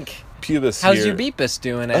you think? Pubis. How's here. your Beepus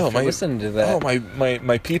doing after listening to that? Oh my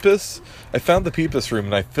Peepus! I found the Peepus room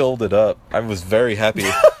and I filled it up. I was very happy.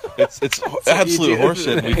 It's absolute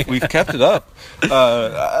horseshit. We've kept it up. Yeah.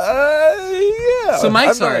 So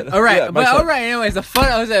Mike's Hard. All right, yeah, all right. Anyways, the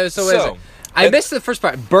fun. I missed the first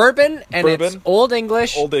part. Bourbon, it's Old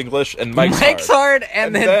English. Old English and Mike's Hard.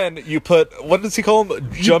 And then you put, what does he call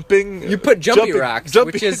them? Jumping. You put Jumpy Rocks,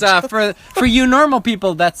 which is for you normal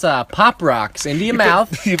people. That's Pop Rocks into your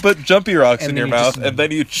mouth. You put Jumpy Rocks in your mouth, and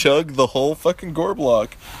then you chug the whole fucking gore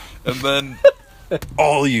block, and then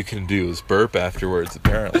all you can do is burp afterwards.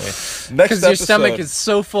 Apparently, because your stomach is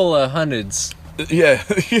so full of hundreds. Yeah,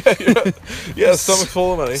 stomach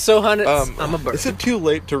full of money. So hundreds. I'm a burp. Is it too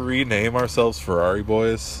late to rename ourselves Ferrari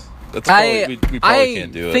Boys? That's probably, we probably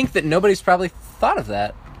can't do it. I think that nobody's probably thought of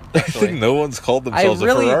that. I think no one's called themselves a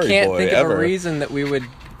Ferrari boy. I really can't think ever. of a reason that we would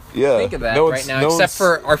think of that right now, except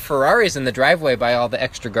for our Ferraris in the driveway by all the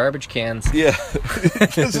extra garbage cans. Yeah,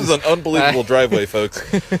 this is an unbelievable driveway, folks.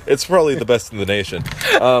 It's probably the best in the nation.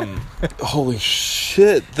 Holy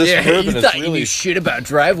shit! This bourbon is you knew shit about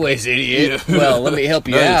driveways, idiot. Yeah. Well, let me help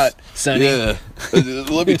you out, Sonny. Yeah,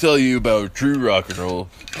 let me tell you about true rock and roll.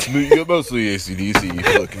 You're mostly AC/DC, you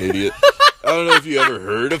fucking idiot. I don't know if you ever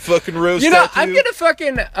heard of fucking Rose Tattoo. I'm gonna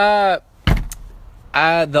fucking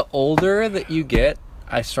the older that you get,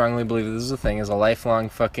 I strongly believe this is a thing, is a lifelong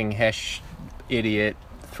fucking hesh idiot,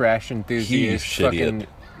 thrash enthusiast, fucking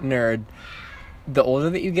nerd. the older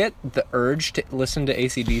that you get, the urge to listen to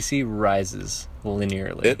AC/DC rises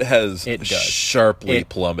linearly. It has It does. sharply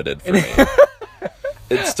plummeted for me.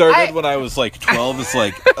 It started when I was like 12. It's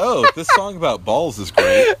like, oh, this song about balls is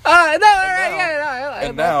great.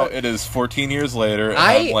 And now it is 14 years later, and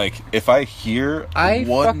I'm like, if I hear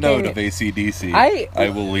one note of AC/DC, I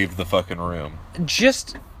will leave the fucking room.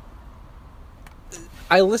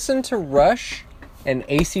 I listen to Rush and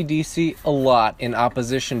AC/DC a lot in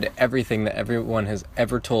opposition to everything that everyone has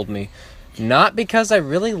ever told me. Not because I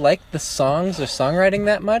really like the songs or songwriting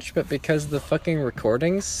that much, but because the fucking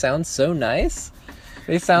recordings sound so nice.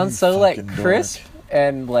 They sound so like crisp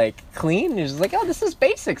and like clean. You're just like, oh, this is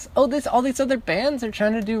basics. Oh, all these other bands are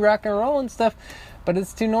trying to do rock and roll and stuff, but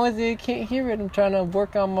it's too noisy. I can't hear it. I'm trying to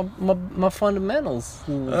work on my fundamentals.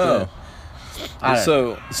 Oh.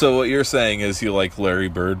 So what you're saying is you like Larry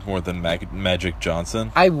Bird more than Magic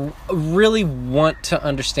Johnson? I really want to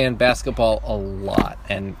understand basketball a lot,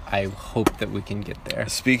 and I hope that we can get there.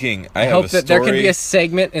 Speaking, I hope that there can be a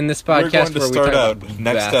segment in this podcast where we start out about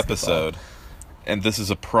next basketball. episode, and this is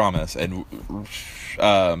a promise, and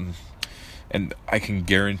I can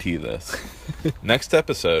guarantee this. Next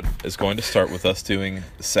episode is going to start with us doing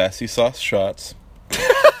sassy sauce shots,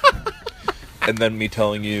 and then me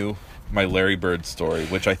telling you my Larry Bird story,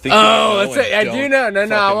 which I think. I do know. No,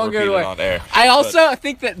 I won't go away. I also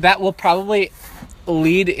think that will probably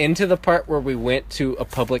lead into the part where we went to a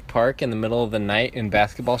public park in the middle of the night in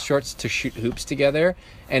basketball shorts to shoot hoops together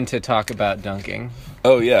and to talk about dunking.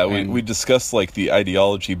 Oh yeah, we discussed like the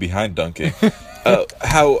ideology behind dunking.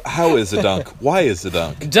 How is a dunk? Why is a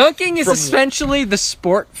dunk? Dunking is essentially the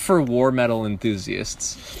sport for war metal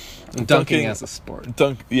enthusiasts. Dunking as a sport.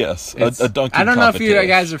 Yes, a dunking. I don't know if you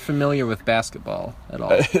guys are familiar with basketball at all.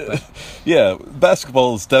 But. Yeah,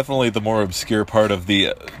 basketball is definitely the more obscure part of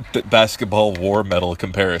the basketball war metal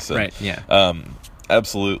comparison. Right. Yeah.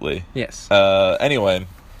 Absolutely. Yes. Anyway,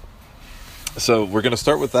 so we're gonna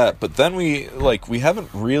start with that, but then we haven't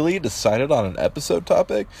really decided on an episode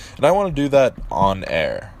topic, and I want to do that on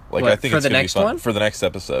air. Like, I think for it's the gonna next be fun one? For the next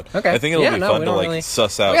episode. Okay. I think it'll be fun to like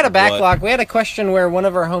suss out. We got a backlog. We had a question where one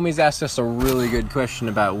of our homies asked us a really good question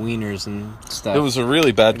about wieners and stuff. It was a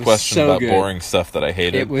really bad question so about good. boring stuff that I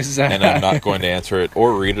hated. It was, and I'm not going to answer it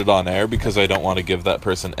or read it on air because I don't want to give that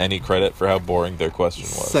person any credit for how boring their question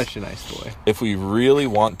was. Such a nice boy. If we really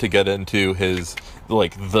want to get into his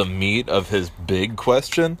like the meat of his big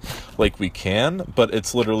question, like we can, but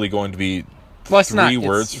it's literally going to be three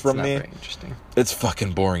words from me. Very interesting. It's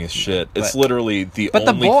fucking boring as shit. It's literally the but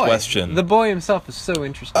only the boy, question. The boy himself is so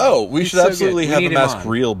interesting. Oh, we should absolutely have him ask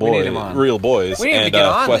real boys We need to and get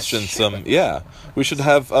on question this some. Yeah, we should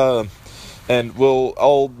have. And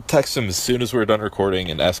I'll text him as soon as we're done recording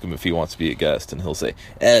and ask him if he wants to be a guest, and he'll say,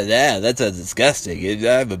 "Oh, yeah, that sounds disgusting.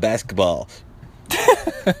 I have a basketball."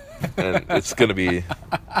 And it's gonna be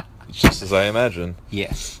just as I imagine.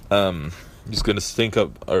 Yes. He's gonna stink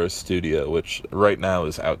up our studio, which right now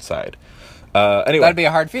is outside. Anyway, that'd be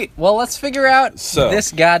a hard feat. Well, let's figure out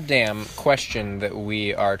this goddamn question that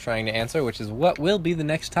we are trying to answer, which is what will be the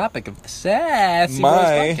next topic of the Sassy Boys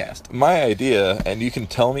podcast. My idea, and you can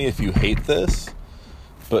tell me if you hate this,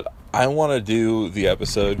 but I want to do the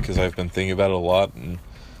episode because I've been thinking about it a lot. And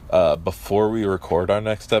before we record our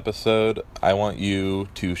next episode, I want you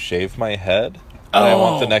to shave my head. And I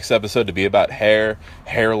want the next episode to be about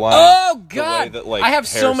hairline. Oh God! That, like, I have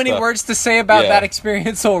so many words to say about that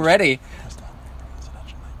experience already.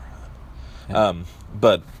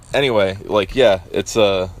 But anyway, like, it's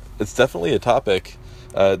definitely a topic.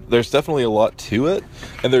 There's definitely a lot to it,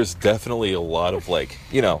 and there's definitely a lot of like,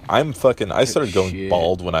 I started going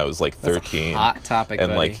bald when I was like 13. That's a hot topic, and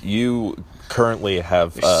buddy. like you currently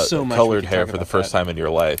have so much colored hair for the first time in your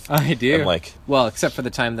life. I do. And like, well, except for the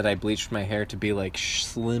time that I bleached my hair to be like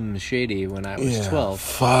Slim Shady when I was 12.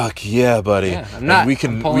 Fuck yeah, buddy. Yeah, I'm not.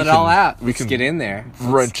 I'm pulling it all out. Let's get in there.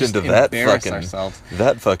 Wrench into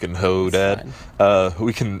that fucking hoe dad.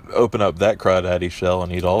 We can open up that crawdaddy shell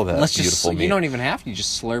and eat all that beautiful meat. You don't even have to. You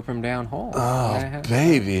just slurp them down whole. Oh,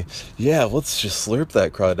 baby. Yeah, let's just slurp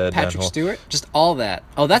that crawdad down whole. Patrick Stewart? Just all doa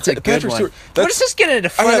that's a good Patrick one. Stewart, Let's just get into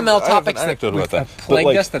fundamental topics that about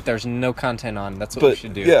plagued us that there's no content on. That's what we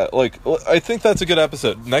should do. Yeah, like, I think that's a good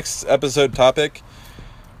episode. Next episode topic,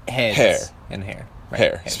 Heads hair. And hair. Right.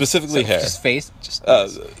 Hair. Specifically hair. Just face? Just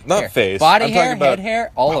not hair. face. Body I'm hair, talking about head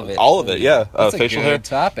hair, all of it. All of it, yeah. That's facial a good hair.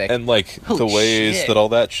 topic. And, like, the ways shit. that all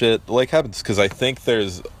that shit, like, happens. Because I think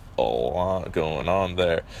there's a lot going on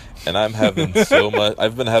there. And I'm having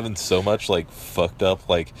I've been having so much, like, fucked up,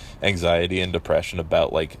 like, anxiety and depression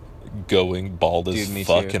about, like, going bald as Dude, me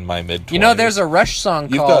fuck too. in my mid-20s. You know, there's a Rush song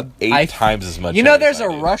You've called... got 8 times as much You know, hair there's as a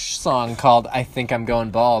I do. Rush song called I Think I'm Going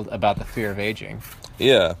Bald about the fear of aging.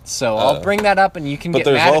 Yeah. So I'll bring that up and you can But get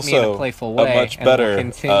there's mad at me in a also playful way. a much and we'll better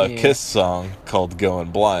continue. Kiss song called Going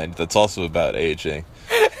Blind that's also about aging.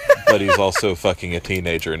 But he's also fucking a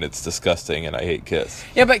teenager and it's disgusting and I hate Kiss.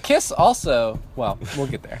 Yeah, but Kiss also... Well, we'll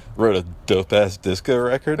get there. Wrote a dope-ass disco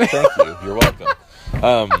record? Thank you. You're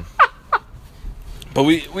welcome. But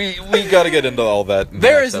we got to get into all that in the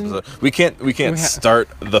next episode. We can't start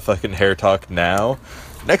the fucking hair talk now.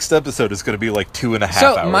 Next episode is going to be like 2.5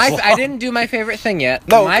 hours long. I didn't do my favorite thing yet.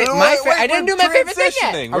 No, I didn't do my favorite thing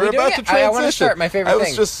yet. transitioning. Are we We're doing about it? to transition. I want to start my favorite thing.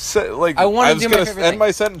 I was just like, I wanna I was do my going favorite to end thing.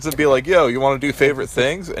 my sentence and be like, "Yo, you want to do favorite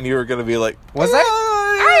things?" And you were going to be like, Was I?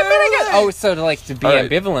 I mean, I guess. Oh, so to be All right.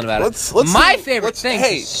 ambivalent about Let's my do- favorite let's- thing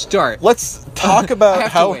hey, to start. Let's talk I about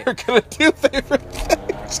have to how wait. we're going to do favorite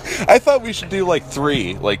things. I thought we should do like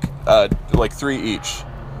 3, like 3 each.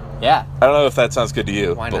 Yeah. I don't know if that sounds good to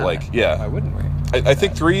you, Why but not? like, Why yeah. wouldn't we? I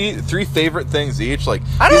think three favorite things each. Like,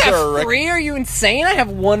 I don't these are have 3. Are you insane? I have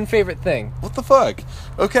 1 favorite thing. What the fuck?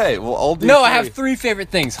 Okay, well, I'll do. No, 3. I have 3 favorite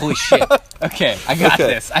things. Holy shit. Okay, I got Okay,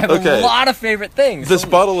 this. I have okay. a lot of favorite things. This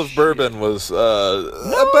Holy bottle of shit. bourbon was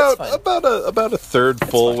it's fine. about a third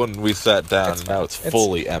full when we sat down. And now it's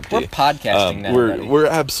fully empty. We're podcasting now, buddy. We're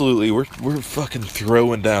absolutely we're fucking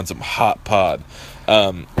throwing down some hot pod.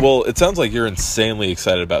 Well, it sounds like you're insanely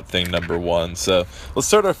excited about thing number 1. So let's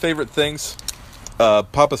start our favorite things.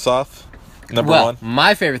 Pop us off. Number 1.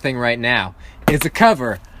 My favorite thing right now is a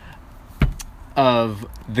cover of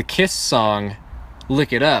the Kiss song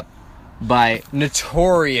 "Lick It Up" by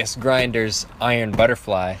Notorious Grinders Iron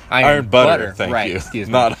Butterfly. Iron Butter, thank right, you. Excuse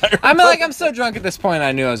me. Not Iron I'm so drunk at this point.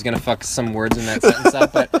 I knew I was gonna fuck some words in that sentence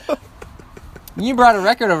up, but you brought a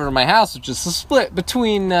record over to my house, which is a split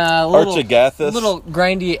between Archagathus. little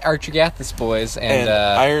grindy Archagathus boys and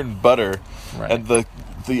Iron Butter. Right. And the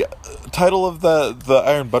title of the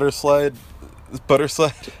Iron Butter slide.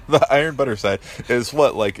 The Iron Butter side is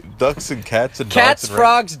what, like Ducks and Cats and Cats, Dogs and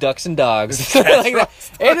Frogs, Ducks, and Dogs. Like that.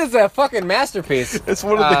 It is a fucking masterpiece. It's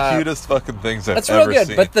one of the cutest fucking things I've That's ever real good.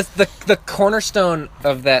 seen. But the cornerstone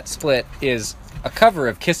of that split is a cover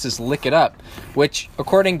of Kiss's "Lick It Up," which,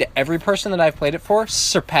 according to every person that I've played it for,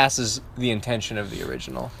 surpasses the intention of the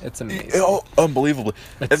original. It's amazing. Oh, unbelievably.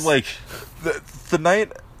 It's- And like the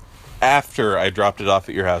night after I dropped it off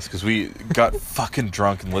at your house, because we got fucking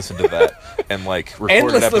drunk and listened to that and like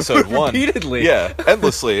recorded Endlessly, episode 1 repeatedly. Yeah,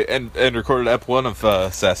 endlessly, and recorded ep 1 of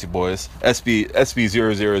Sassy Boys SB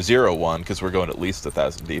 0001 because we're going at least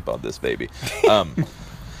 1,000 deep on this baby.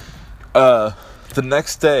 The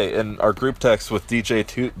next day in our group text with DJ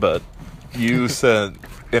Tootbutt, you said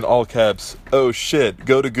in all caps, "Oh shit,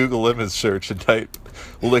 go to Google image search and type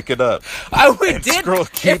Lick It Up." We did.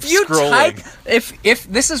 Keep If you scrolling. type, if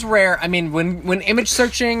this is rare, I mean, when image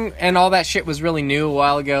searching and all that shit was really new a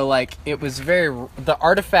while ago, like it was the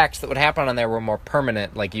artifacts that would happen on there were more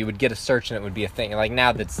permanent. Like you would get a search and it would be a thing. Like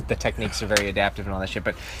now the techniques are very adaptive and all that shit.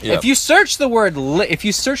 But Yeah. if you search the word, if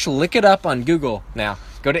you search "Lick It Up" on Google now,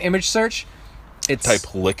 go to image search. It's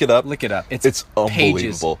Type Lick It Up. Lick It Up. It's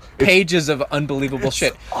unbelievable. Pages of unbelievable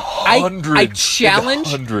shit. hundreds I and challenge.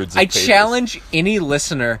 hundreds of I pages. challenge any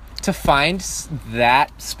listener to find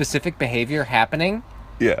that specific behavior happening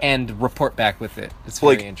Yeah. and report back with it. It's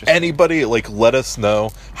very Like interesting. anybody, like let us know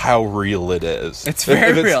how real it is. It's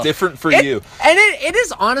very if real. it's different for It- you. and it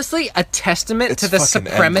is honestly a testament It's to the fucking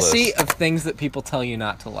supremacy endless. of things that people tell you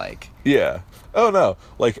not to like. Yeah. Oh no.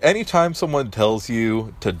 Like anytime someone tells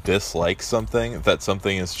you to dislike something, that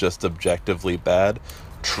something is just objectively bad,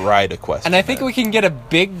 try to question. And I think it. we can get a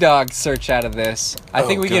big dog search out of this. I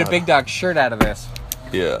think we get a God. big dog shirt out of this.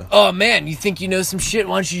 Yeah. Oh man, you think you know some shit?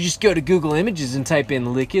 Why don't you just go to Google Images and type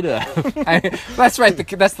in "Lick It Up"? That's right.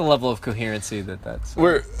 That's the level of coherency that's.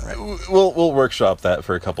 We'll workshop that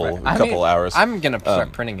for a couple hours. I'm gonna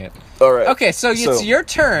start printing it. All right. Okay, so it's your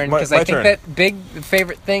turn because my I think turn. that big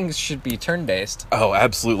favorite things should be turn based. Oh,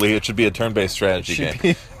 absolutely. It should be a turn-based strategy Should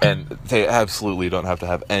game. And they absolutely don't have to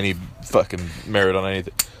have any fucking merit on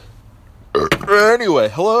anything. Anyway,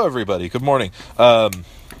 hello everybody. Good morning.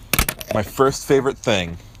 My first favorite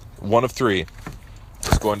thing, one of 3,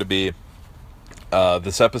 is going to be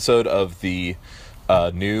this episode of the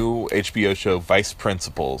new HBO show Vice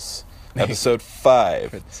Principals. Episode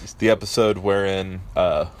 5. The episode wherein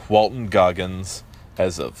Walton Goggins,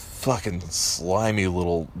 as a fucking slimy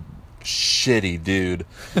little shitty dude,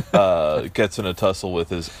 gets in a tussle with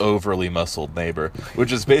his overly muscled neighbor,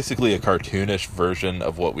 which is basically a cartoonish version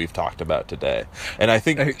of what we've talked about today. And I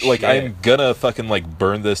think shit. I'm gonna fucking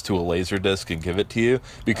burn this to a laser disc and give it to you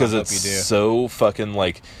because I hope it's you do. so fucking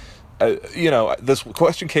this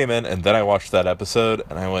question came in, and then I watched that episode,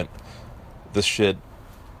 and I went, this shit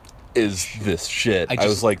is this shit. I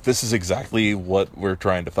was like, this is exactly what we're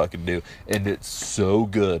trying to fucking do, and it's so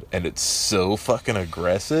good, and it's so fucking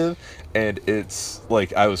aggressive, and it's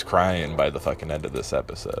like, I was crying by the fucking end of this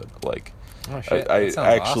episode. Like, oh, shit. I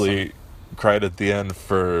actually awesome. cried at the end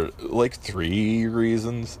for like 3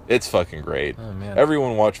 reasons. It's fucking great. Oh, man.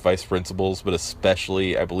 Everyone watch Vice Principals, but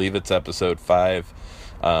especially, I believe it's episode 5.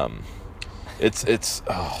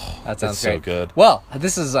 That sounds so great. good. Well,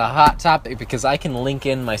 this is a hot topic because I can link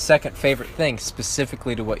in my second favorite thing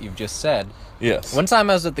specifically to what you've just said. Yes. One time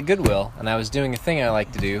I was at the Goodwill and I was doing a thing I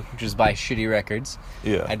like to do, which is buy shitty records.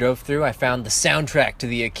 Yeah. I drove through, I found the soundtrack to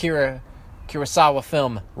the Akira Kurosawa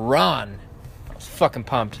film Ron. I was fucking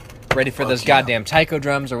pumped. Ready for those goddamn taiko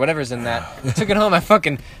drums or whatever's in that. Took it home, I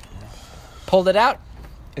fucking pulled it out.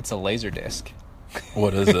 It's a laser disc.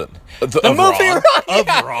 What is it? The movie Ron.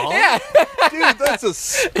 Of Ron? Yeah. Dude, that's a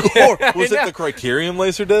score. Was it the Criterion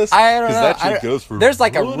Laserdisc? I don't know. Because that shit goes for there's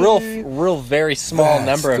like a money. real very small That's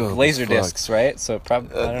number dope of as laser fuck. discs, right? So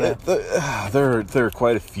probably I don't know. There are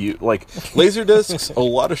quite a few. Like, Laserdiscs, a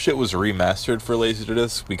lot of shit was remastered for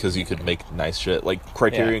Laserdisc because you could make nice shit. Like,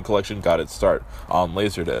 Criterion Collection got its start on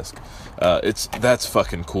Laserdisc. That's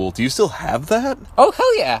fucking cool. Do you still have that? Oh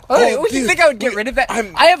hell yeah! Oh, Oh, would you dude, think I would get rid of that?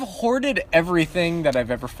 I'm- I have hoarded everything that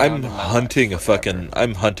I've ever found. I'm in my hunting life,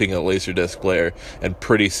 I'm hunting a Laserdisc player, and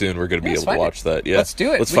pretty soon we're gonna be Let's able to find watch it. that. Yeah, Let's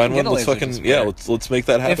do it. Let's We find can one. get a Let's Laserdisc fucking player. Let's make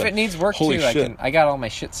that happen. If it needs work Holy too, shit. I got all my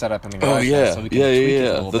shit set up in the Oh garage. now, yeah, so we can tweak it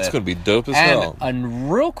a little That's bit. gonna be dope as And hell. a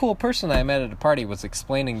real cool person I met at a party was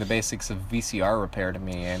explaining the basics of VCR repair to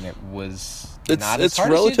me, and it was not as It's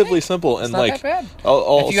hard as you'd relatively think. simple, It's and not like that bad. I'll If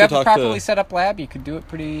also you have a talk properly to set up lab, you could do it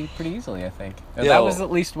pretty easily, I think. Yeah, That was at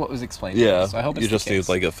least what was explained. to yeah. me, so I hope it's You just the need case.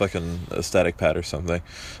 like a fucking static pad or something.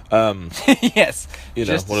 Yes,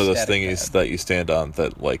 One of those static thingies pad. that you stand on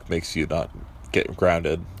that like makes you not get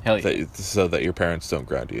grounded. Hell yeah. So that your parents don't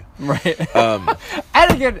ground you. Right. Um, I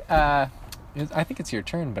had a good. I think it's your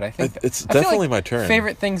turn, but I think It's I feel definitely like my turn.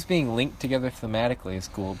 Favorite things being linked together thematically is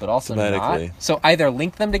cool, but also Thematically. not. So either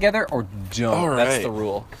link them together or don't. All That's right. the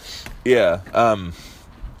rule. Yeah.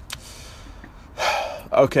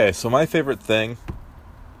 Okay, so my favorite thing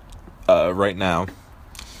right now,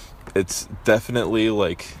 it's definitely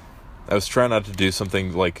like, I was trying not to do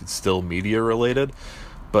something like still media related,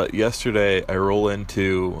 but yesterday I roll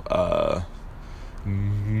into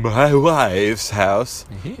my wife's house,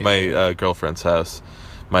 my girlfriend's house,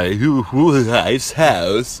 my wife's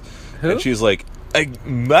house, Who? and she's like,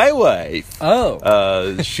 my wife.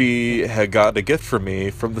 Oh. She had got a gift for me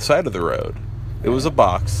from the side of the road. It was a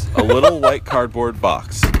box, a little white cardboard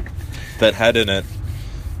box that had in it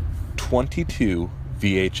 22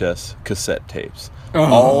 VHS cassette tapes.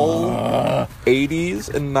 All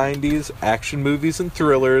 80s and 90s action movies and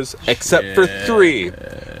thrillers, except for 3.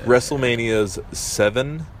 WrestleManias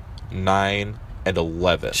 7, 9, and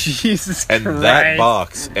 11. Jesus And Christ. that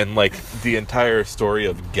box, and like the entire story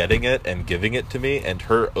of getting it and giving it to me, and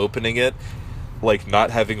her opening it, like not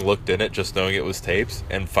having looked in it, just knowing it was tapes,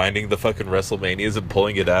 and finding the fucking WrestleManias and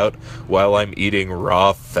pulling it out while I'm eating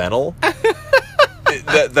raw fennel.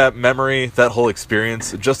 That memory, that whole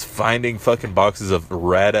experience, just finding fucking boxes of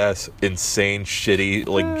rad-ass, insane, shitty,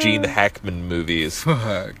 like Gene Hackman movies.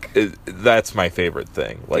 Fuck. That's my favorite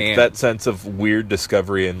thing. Like, Damn. that sense of weird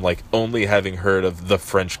discovery and, like, only having heard of the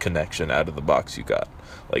French Connection out of the box you got.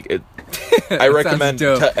 Like, it... I recommend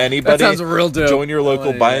dope. to anybody. That sounds real dope. Join your local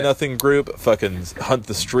Oh, yeah. Buy Nothing group. Fucking hunt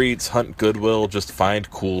the streets, hunt Goodwill. Just find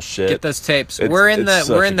cool shit. Get those tapes. It's- we're in it's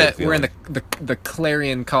the we're such in a the good we're in feeling. the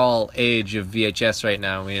clarion call age of VHS right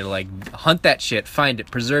now. We need to like hunt that shit, find it,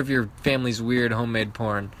 preserve your family's weird homemade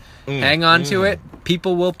porn. Hang on to it.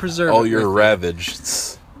 People will preserve all it your with ravaged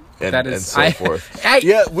and, That and is, so I, forth. I-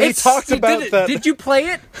 Yeah, we it's- talked about that. Did you play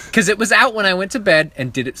it? Because it was out when I went to bed,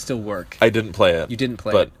 and did it still work? I didn't play it. You didn't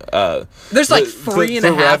play but, it. There's like three and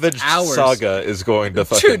a the half Ravaged hours. saga is going to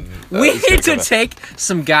fucking. Dude, we is gonna need to come out. take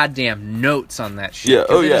some goddamn notes on that shit. Yeah. 'cause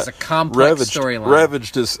Oh it yeah. is a complex Ravaged, storyline.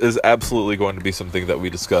 Ravaged is absolutely going to be something that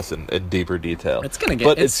we discuss in deeper detail. It's gonna get.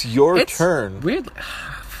 But it's your turn. Weird,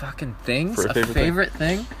 fucking things. For a a favorite favorite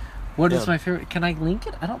thing. What is Yeah. my favorite? Can I link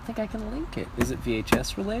it? I don't think I can link it. Is it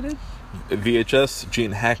VHS related? VHS,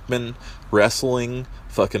 Gene Hackman, wrestling,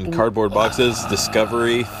 fucking cardboard boxes,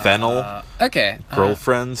 Discovery, Fennel, Okay.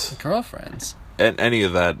 Girlfriends, Girlfriends. and any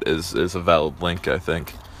of that is a valid link, I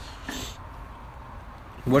think.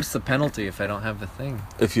 What's the penalty if I don't have the thing?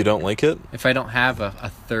 If you don't link it, If I don't have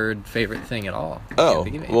a third favorite thing at all? I oh, can't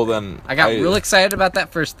think of well anything. then I got real excited about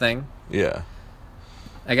that first thing. Yeah.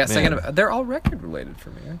 I got Man. second. They're all record related for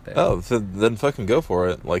me, aren't they? Oh, then fucking go for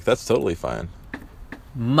it. Like, that's totally fine.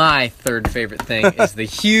 My third favorite thing is the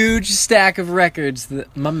huge stack of records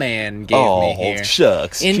that my man gave me here.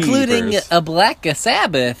 Shucks. Including Jeepers. a Black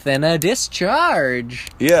Sabbath and a Discharge.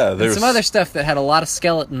 Yeah, And there's some other stuff that had a lot of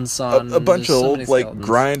skeletons on. a bunch There's of so old, many like, skeletons.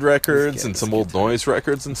 grind records and Let's some get old to it. noise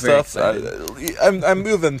records and Very stuff. I'm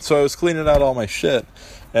moving, so I was cleaning out all my shit.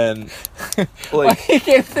 And, like... He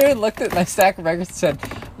came through and looked at my stack of records and said,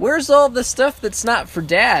 "Where's all the stuff that's not for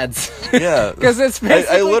dads?" Yeah. Because it's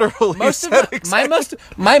basically... I literally most said of exactly.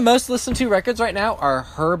 my most listened to records right now are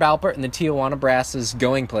Herb Alpert and the Tijuana Brass's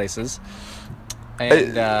Going Places.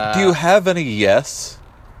 And, Do you have any Yes?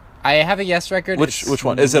 I have a Yes record. Which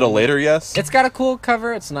one? Is it a later Yes? It's got a cool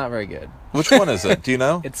cover. It's not very good. Which one is it? Do you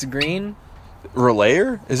know? It's green.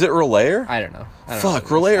 Relayer? Is it Relayer? I don't know.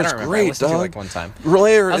 Fuck, know what it is. I Relayer's don't remember. I great, listened to it dog. like one time.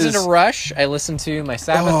 Relayer I is... listened to Rush. I listened to my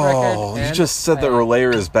Sabbath record. Oh, you and just said that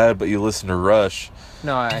Relayer is bad, but you listen to Rush.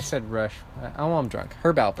 No, I said Rush. I'm drunk.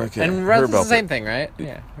 Herb Alpert. Okay, And Rush Herb is the Alpert. same thing, right?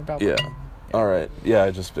 Yeah, Herb Alpert. Yeah. All right. Yeah,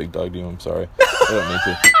 I just big dogged you. I'm sorry. I don't mean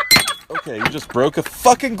to. Okay, you just broke a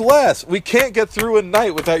fucking glass. We can't get through a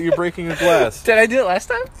night without you breaking a glass. Did I do it last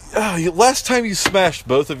time? Last time you smashed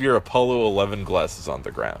both of your Apollo 11 glasses on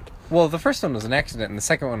the ground. Well, the first one was an accident, and the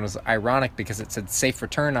second one was ironic because it said safe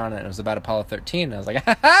return on it, and it was about Apollo 13, and I was like,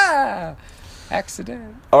 ha ha!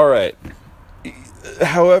 Accident. All right.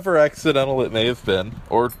 However accidental it may have been,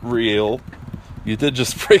 or real, you did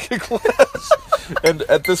just break a glass. And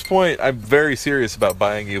at this point, I'm very serious about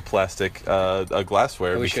buying you plastic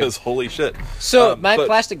glassware We because should. holy shit. So, my but-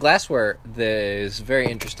 plastic glassware is very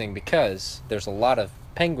interesting because there's a lot of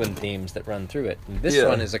penguin themes that run through it. And this Yeah.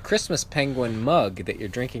 one is a Christmas penguin mug that you're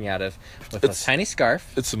drinking out of with It's- a tiny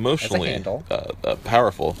scarf. It's emotionally handle.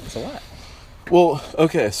 powerful. It's a lot. Well,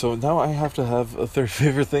 okay, so now I have to have a third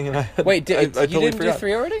favorite thing, and I had, Wait, I you totally didn't forgot. do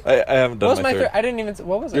 3 already? I haven't done What was my my third? I didn't even...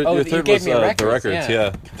 What was it? Your you third gave was me a records. the records.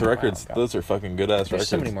 Yeah, the records. God. Those are fucking good ass There's records.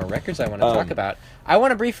 so many more records I want to talk about. I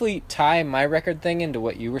want to briefly tie my record thing into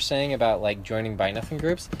what you were saying about like joining Buy Nothing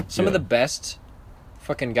groups. Some of Yeah. the best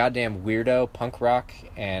fucking goddamn weirdo punk rock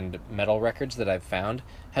and metal records that I've found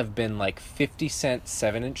have been like 50-cent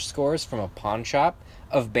 7-inch scores from a pawn shop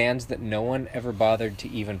of bands that no one ever bothered to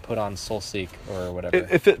even put on Soulseek or whatever.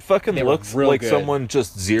 If it fucking They were looks real like good. someone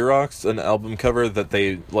just Xeroxed an album cover that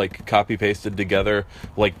they like copy pasted together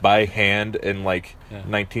like by hand in like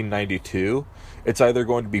 1992, it's either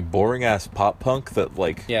going to be boring ass pop punk that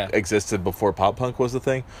like existed before pop punk was a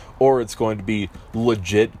thing, or it's going to be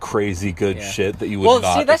legit crazy good shit that you would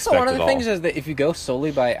not see, that's expect one of the at things all. is that if you go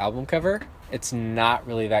solely by album cover, it's not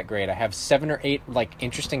really that great. I have 7 or 8 like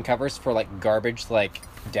interesting covers for like garbage like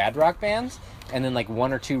dad rock bands, and then like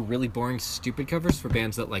 1 or 2 really boring stupid covers for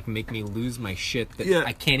bands that like make me lose my shit that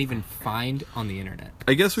I can't even find on the internet.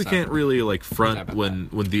 I guess we So, can't really like sorry front about when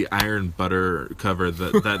the Iron Butter cover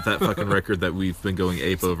that fucking record that we've been going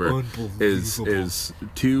ape over is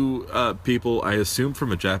two people I assume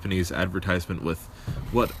from a Japanese advertisement with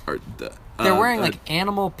what are They're wearing like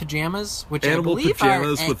animal pajamas, which animal I believe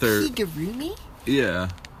pajamas are with their Higurumi, yeah.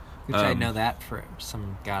 which I know that for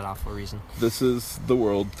some god awful reason. This is the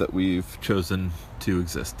world that we've chosen to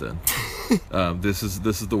exist in. This is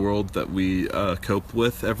the world that we cope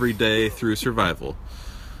with every day through survival.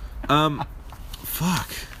 Fuck.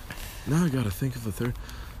 Now I gotta think of the third.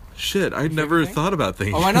 Shit, I never thought about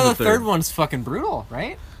thinking. Oh, I know of the third one's fucking brutal,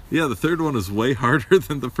 right? Yeah, the third one is way harder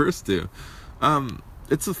than the first two.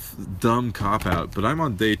 It's a dumb cop out, but I'm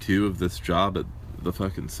on day 2 of this job at the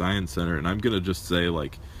fucking science center, and I'm gonna just say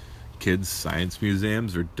like, kids' science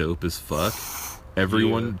museums are dope as fuck.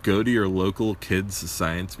 Everyone go to your local kids'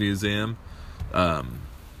 science museum.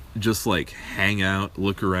 Just like hang out,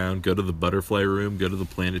 look around, go to the butterfly room, go to the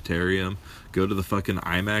planetarium, go to the fucking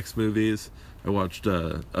IMAX movies. I watched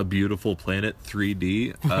A Beautiful Planet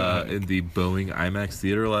 3D in the Boeing IMAX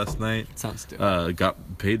theater last night. Sounds dope.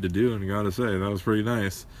 Got paid to do, and I gotta say, that was pretty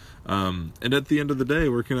nice. And at the end of the day,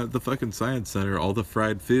 working at the fucking science center, all the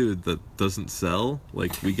fried food that doesn't sell,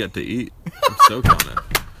 like, we get to eat. I'm stoked on it.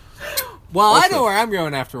 Well, also- I know where I'm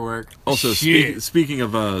going after work. Also, Shit. speaking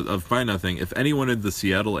of Buy Nothing, if anyone in the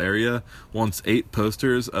Seattle area wants 8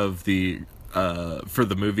 posters of the for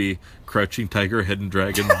the movie Crouching Tiger, Hidden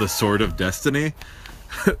Dragon, The Sword of Destiny,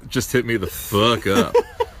 just hit me the fuck up,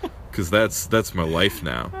 because that's my life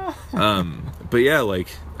now. But yeah, like,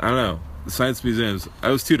 I don't know, science museums, I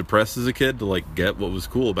was too depressed as a kid to like get what was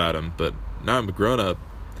cool about them, but now I'm a grown up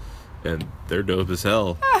and they're dope as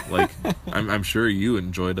hell. Like, I'm sure you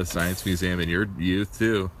enjoyed a science museum in your youth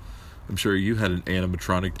too. I'm sure you had an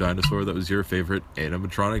animatronic dinosaur that was your favorite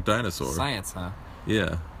animatronic dinosaur. Science, huh?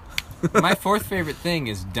 Yeah. My fourth favorite thing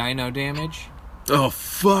is Dino Damage. Oh,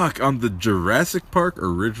 fuck. On the Jurassic Park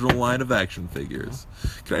original line of action figures.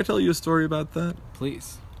 Can I tell you a story about that?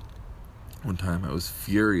 Please. One time I was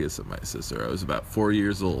furious at my sister. I was about 4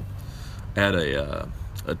 years old. I had a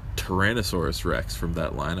Tyrannosaurus Rex from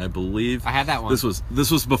that line, I believe. I had that one.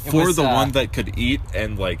 This was before the one that could eat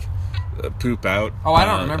and, like, poop out. Oh, I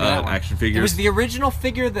don't remember that one. Action figures. It was the original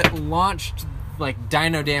figure that launched, like,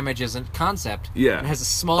 Dino Damage as a concept. Yeah. It has a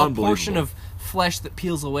small portion of flesh that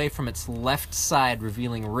peels away from its left side,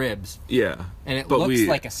 revealing ribs. Yeah. And it looks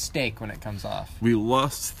like a steak when it comes off. We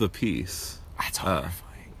lost the piece. That's horrifying.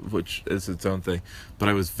 Which is its own thing. But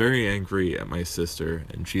I was very angry at my sister,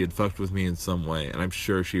 and she had fucked with me in some way, and I'm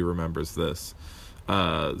sure she remembers this.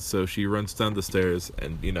 So she runs down the stairs,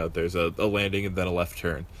 and, you know, there's a landing and then a left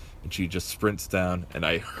turn. And she just sprints down, and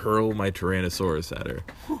I hurl my Tyrannosaurus at her.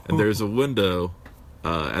 And there's a window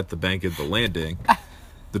at the bank of the landing.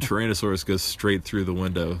 The Tyrannosaurus goes straight through the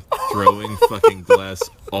window, throwing fucking glass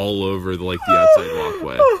all over, the outside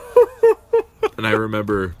walkway. And I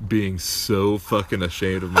remember being so fucking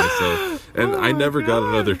ashamed of myself. And I never got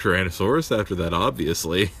another Tyrannosaurus after that,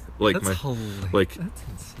 obviously. That's hilarious.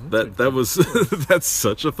 That was that's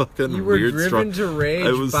such a fucking you were weird driven to rage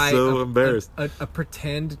I was by so embarrassed. A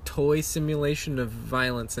pretend toy simulation of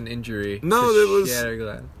violence and injury. No,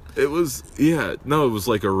 it was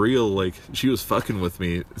like a real, like, she was fucking with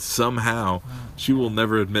me somehow. She will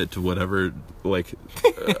never admit to whatever, like,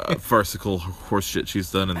 farcical horseshit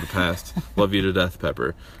she's done in the past. Love you to death,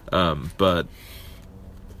 Pepper. But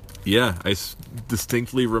yeah, I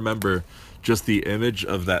distinctly remember just the image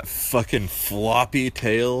of that fucking floppy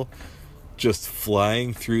tail just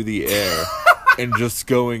flying through the air and just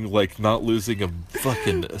going, like, not losing a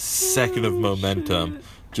fucking second of momentum. Shit.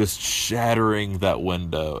 Just shattering that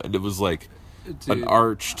window. And it was like an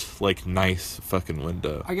arched, like, nice fucking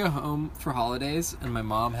window. I go home for holidays and my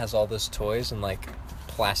mom has all those toys in, like,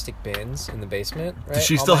 plastic bins in the basement, right? Does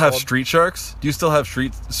she still have Street Sharks? Do you still have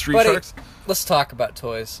Street Sharks? Let's talk about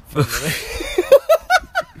toys for a minute.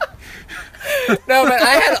 No, man,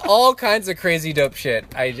 I had all kinds of crazy dope shit.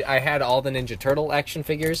 I had all the Ninja Turtle action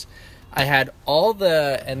figures. I had all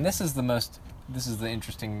the, and this is the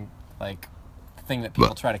interesting, like, thing that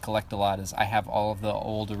people try to collect a lot, is I have all of the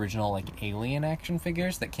old original, like, Alien action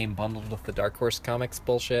figures that came bundled with the Dark Horse Comics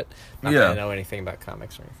bullshit. Not that I know anything about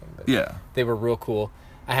comics or anything, but they were real cool.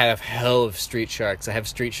 I have hell of Street Sharks. I have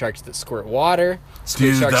Street Sharks that squirt water,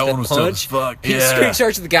 Street Sharks that punch, Street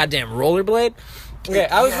Sharks with the goddamn rollerblade. Okay,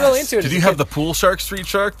 I was really into it. Did you have the Pool Shark Street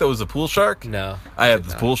Shark that was a pool shark? No. I had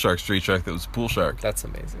the Pool Shark Street Shark that was a pool shark. That's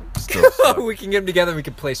amazing. We can get them together and we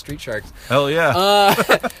can play Street Sharks. Hell yeah.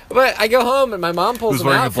 But I go home and my mom pulls them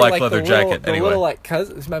out for, like, the little, like,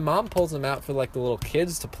 cousins. My mom pulls them out for, like, the little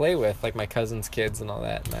kids to play with, like my cousin's kids and all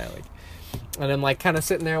that. And I'm, like, kind of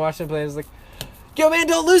sitting there watching them play. I was like, yo, man,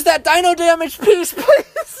 don't lose that Dino Damage piece, please.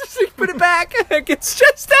 Just put it back. I get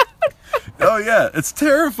stressed out. Oh, yeah. It's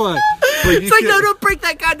terrifying. It's like, no, don't break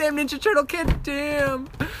that goddamn Ninja Turtle kid. Damn.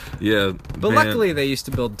 Yeah. But luckily, they used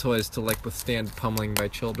to build toys to, like, withstand pummeling by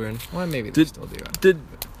children. Well, maybe they still do. Did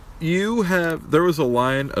you have... There was a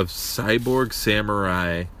line of Cyborg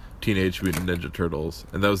Samurai Teenage Mutant Ninja Turtles,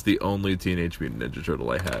 and that was the only Teenage Mutant Ninja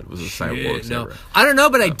Turtle I had, was a Cyborg Samurai. I don't know,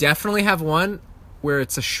 but I definitely have one where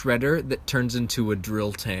it's a shredder that turns into a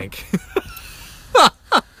drill tank.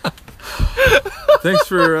 Thanks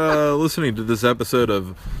for listening to this episode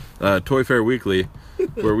of Toy Fair Weekly,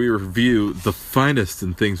 where we review the finest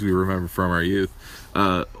in things we remember from our youth.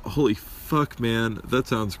 Holy fuck, man. That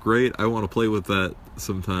sounds great. I want to play with that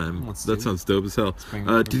sometime. That sounds dope as hell.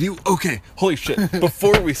 Okay, holy shit.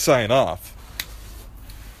 Before we sign off,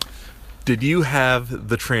 did you have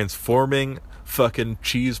the transforming fucking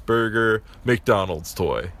cheeseburger McDonald's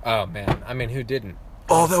toy? Oh, man. I mean, who didn't?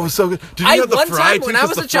 Oh, that was so good. Did you have the fry too? When I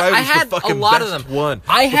was a child, I had a lot of them.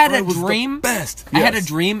 I had a dream. Best. I had a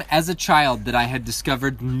dream as a child that I had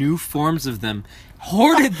discovered new forms of them,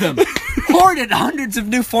 hoarded hundreds of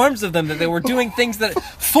new forms of them, that they were doing things that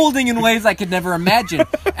folding in ways I could never imagine.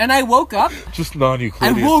 And I woke up. Just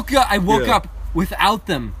non-Euclidean. I woke up without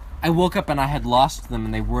them. I woke up and I had lost them,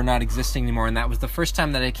 and they were not existing anymore. And that was the first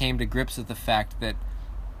time that I came to grips with the fact that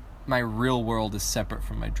my real world is separate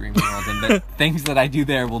from my dream world, and that things that I do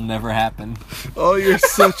there will never happen. Oh, you're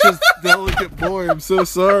such a delicate boy. I'm so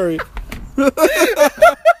sorry.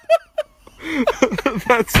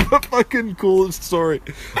 That's the fucking coolest story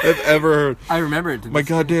I've ever heard. I remember it. My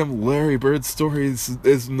goddamn Larry Bird story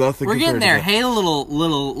is nothing. We're getting there. To Hey,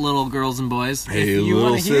 little girls and boys. Hey, if you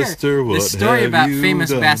little want to hear sister, what the story have about you famous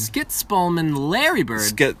done? basketballman Larry Bird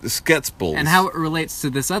Sketsballs. and how it relates to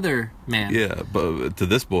this other man. Yeah, but to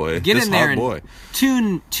this boy, Get this in there hot and boy.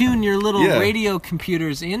 tune your little Yeah. radio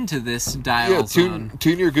computers into this dial Yeah, zone.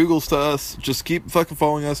 tune your Googles to us. Just keep fucking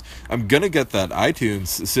following us. I'm gonna get that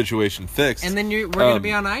iTunes situation fixed. And then we're going to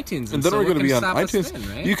be on iTunes. And then so we're what going to can be on stop us iTunes.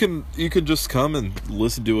 then, right? You can just come and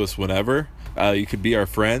listen to us whenever. You could be our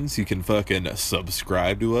friends. You can fucking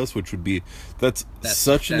subscribe to us, which would be that's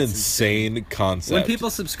such an that's insane concept. When people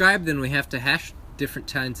subscribe, then we have to hash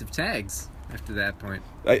different kinds of tags after that point.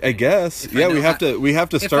 I guess. If I Yeah, know we have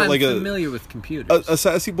to if start I'm like familiar with computers. a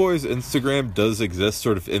Sassy Boys Instagram does exist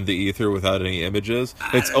sort of in the ether without any images.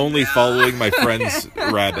 It's only following my friend's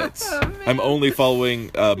rabbits. I'm only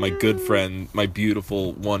following my good friend, my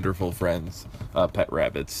beautiful, wonderful friend's pet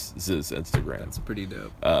rabbits' Instagram. That's pretty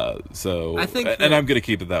dope. So I think and I'm gonna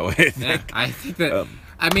keep it that way. I think. Yeah, I think that.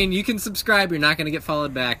 I mean, you can subscribe. You're not going to get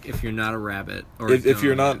followed back if you're not a rabbit, or If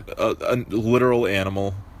you're not a literal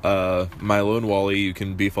animal, Milo and Wally, you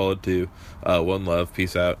can be followed too. One love,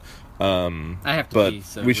 peace out. I have to but pee,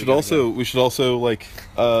 so we should also like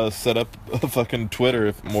set up a fucking Twitter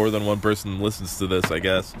if more than one person listens to this, I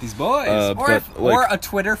guess. These boys, or a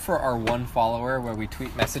Twitter for our one follower where we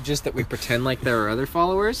tweet messages that we pretend like there are other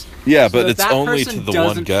followers. Yeah, so but that it's that only person to the one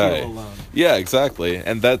doesn't guy. feel alone. Yeah, exactly,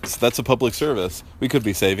 and that's a public service. We could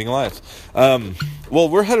be saving lives. Well,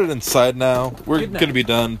 we're headed inside now. We're Good night. gonna be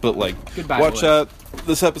done, but like, Goodbye, watch boys. out.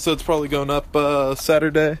 This episode's probably going up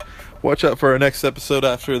Saturday. Watch out for our next episode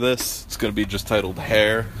after this. It's gonna be just titled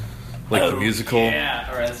 "Hair," like the musical. Yeah,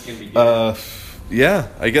 alright, that's gonna be good. Yeah,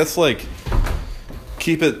 I guess like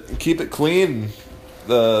keep it clean.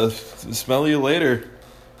 Smell you later.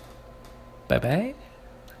 Bye bye.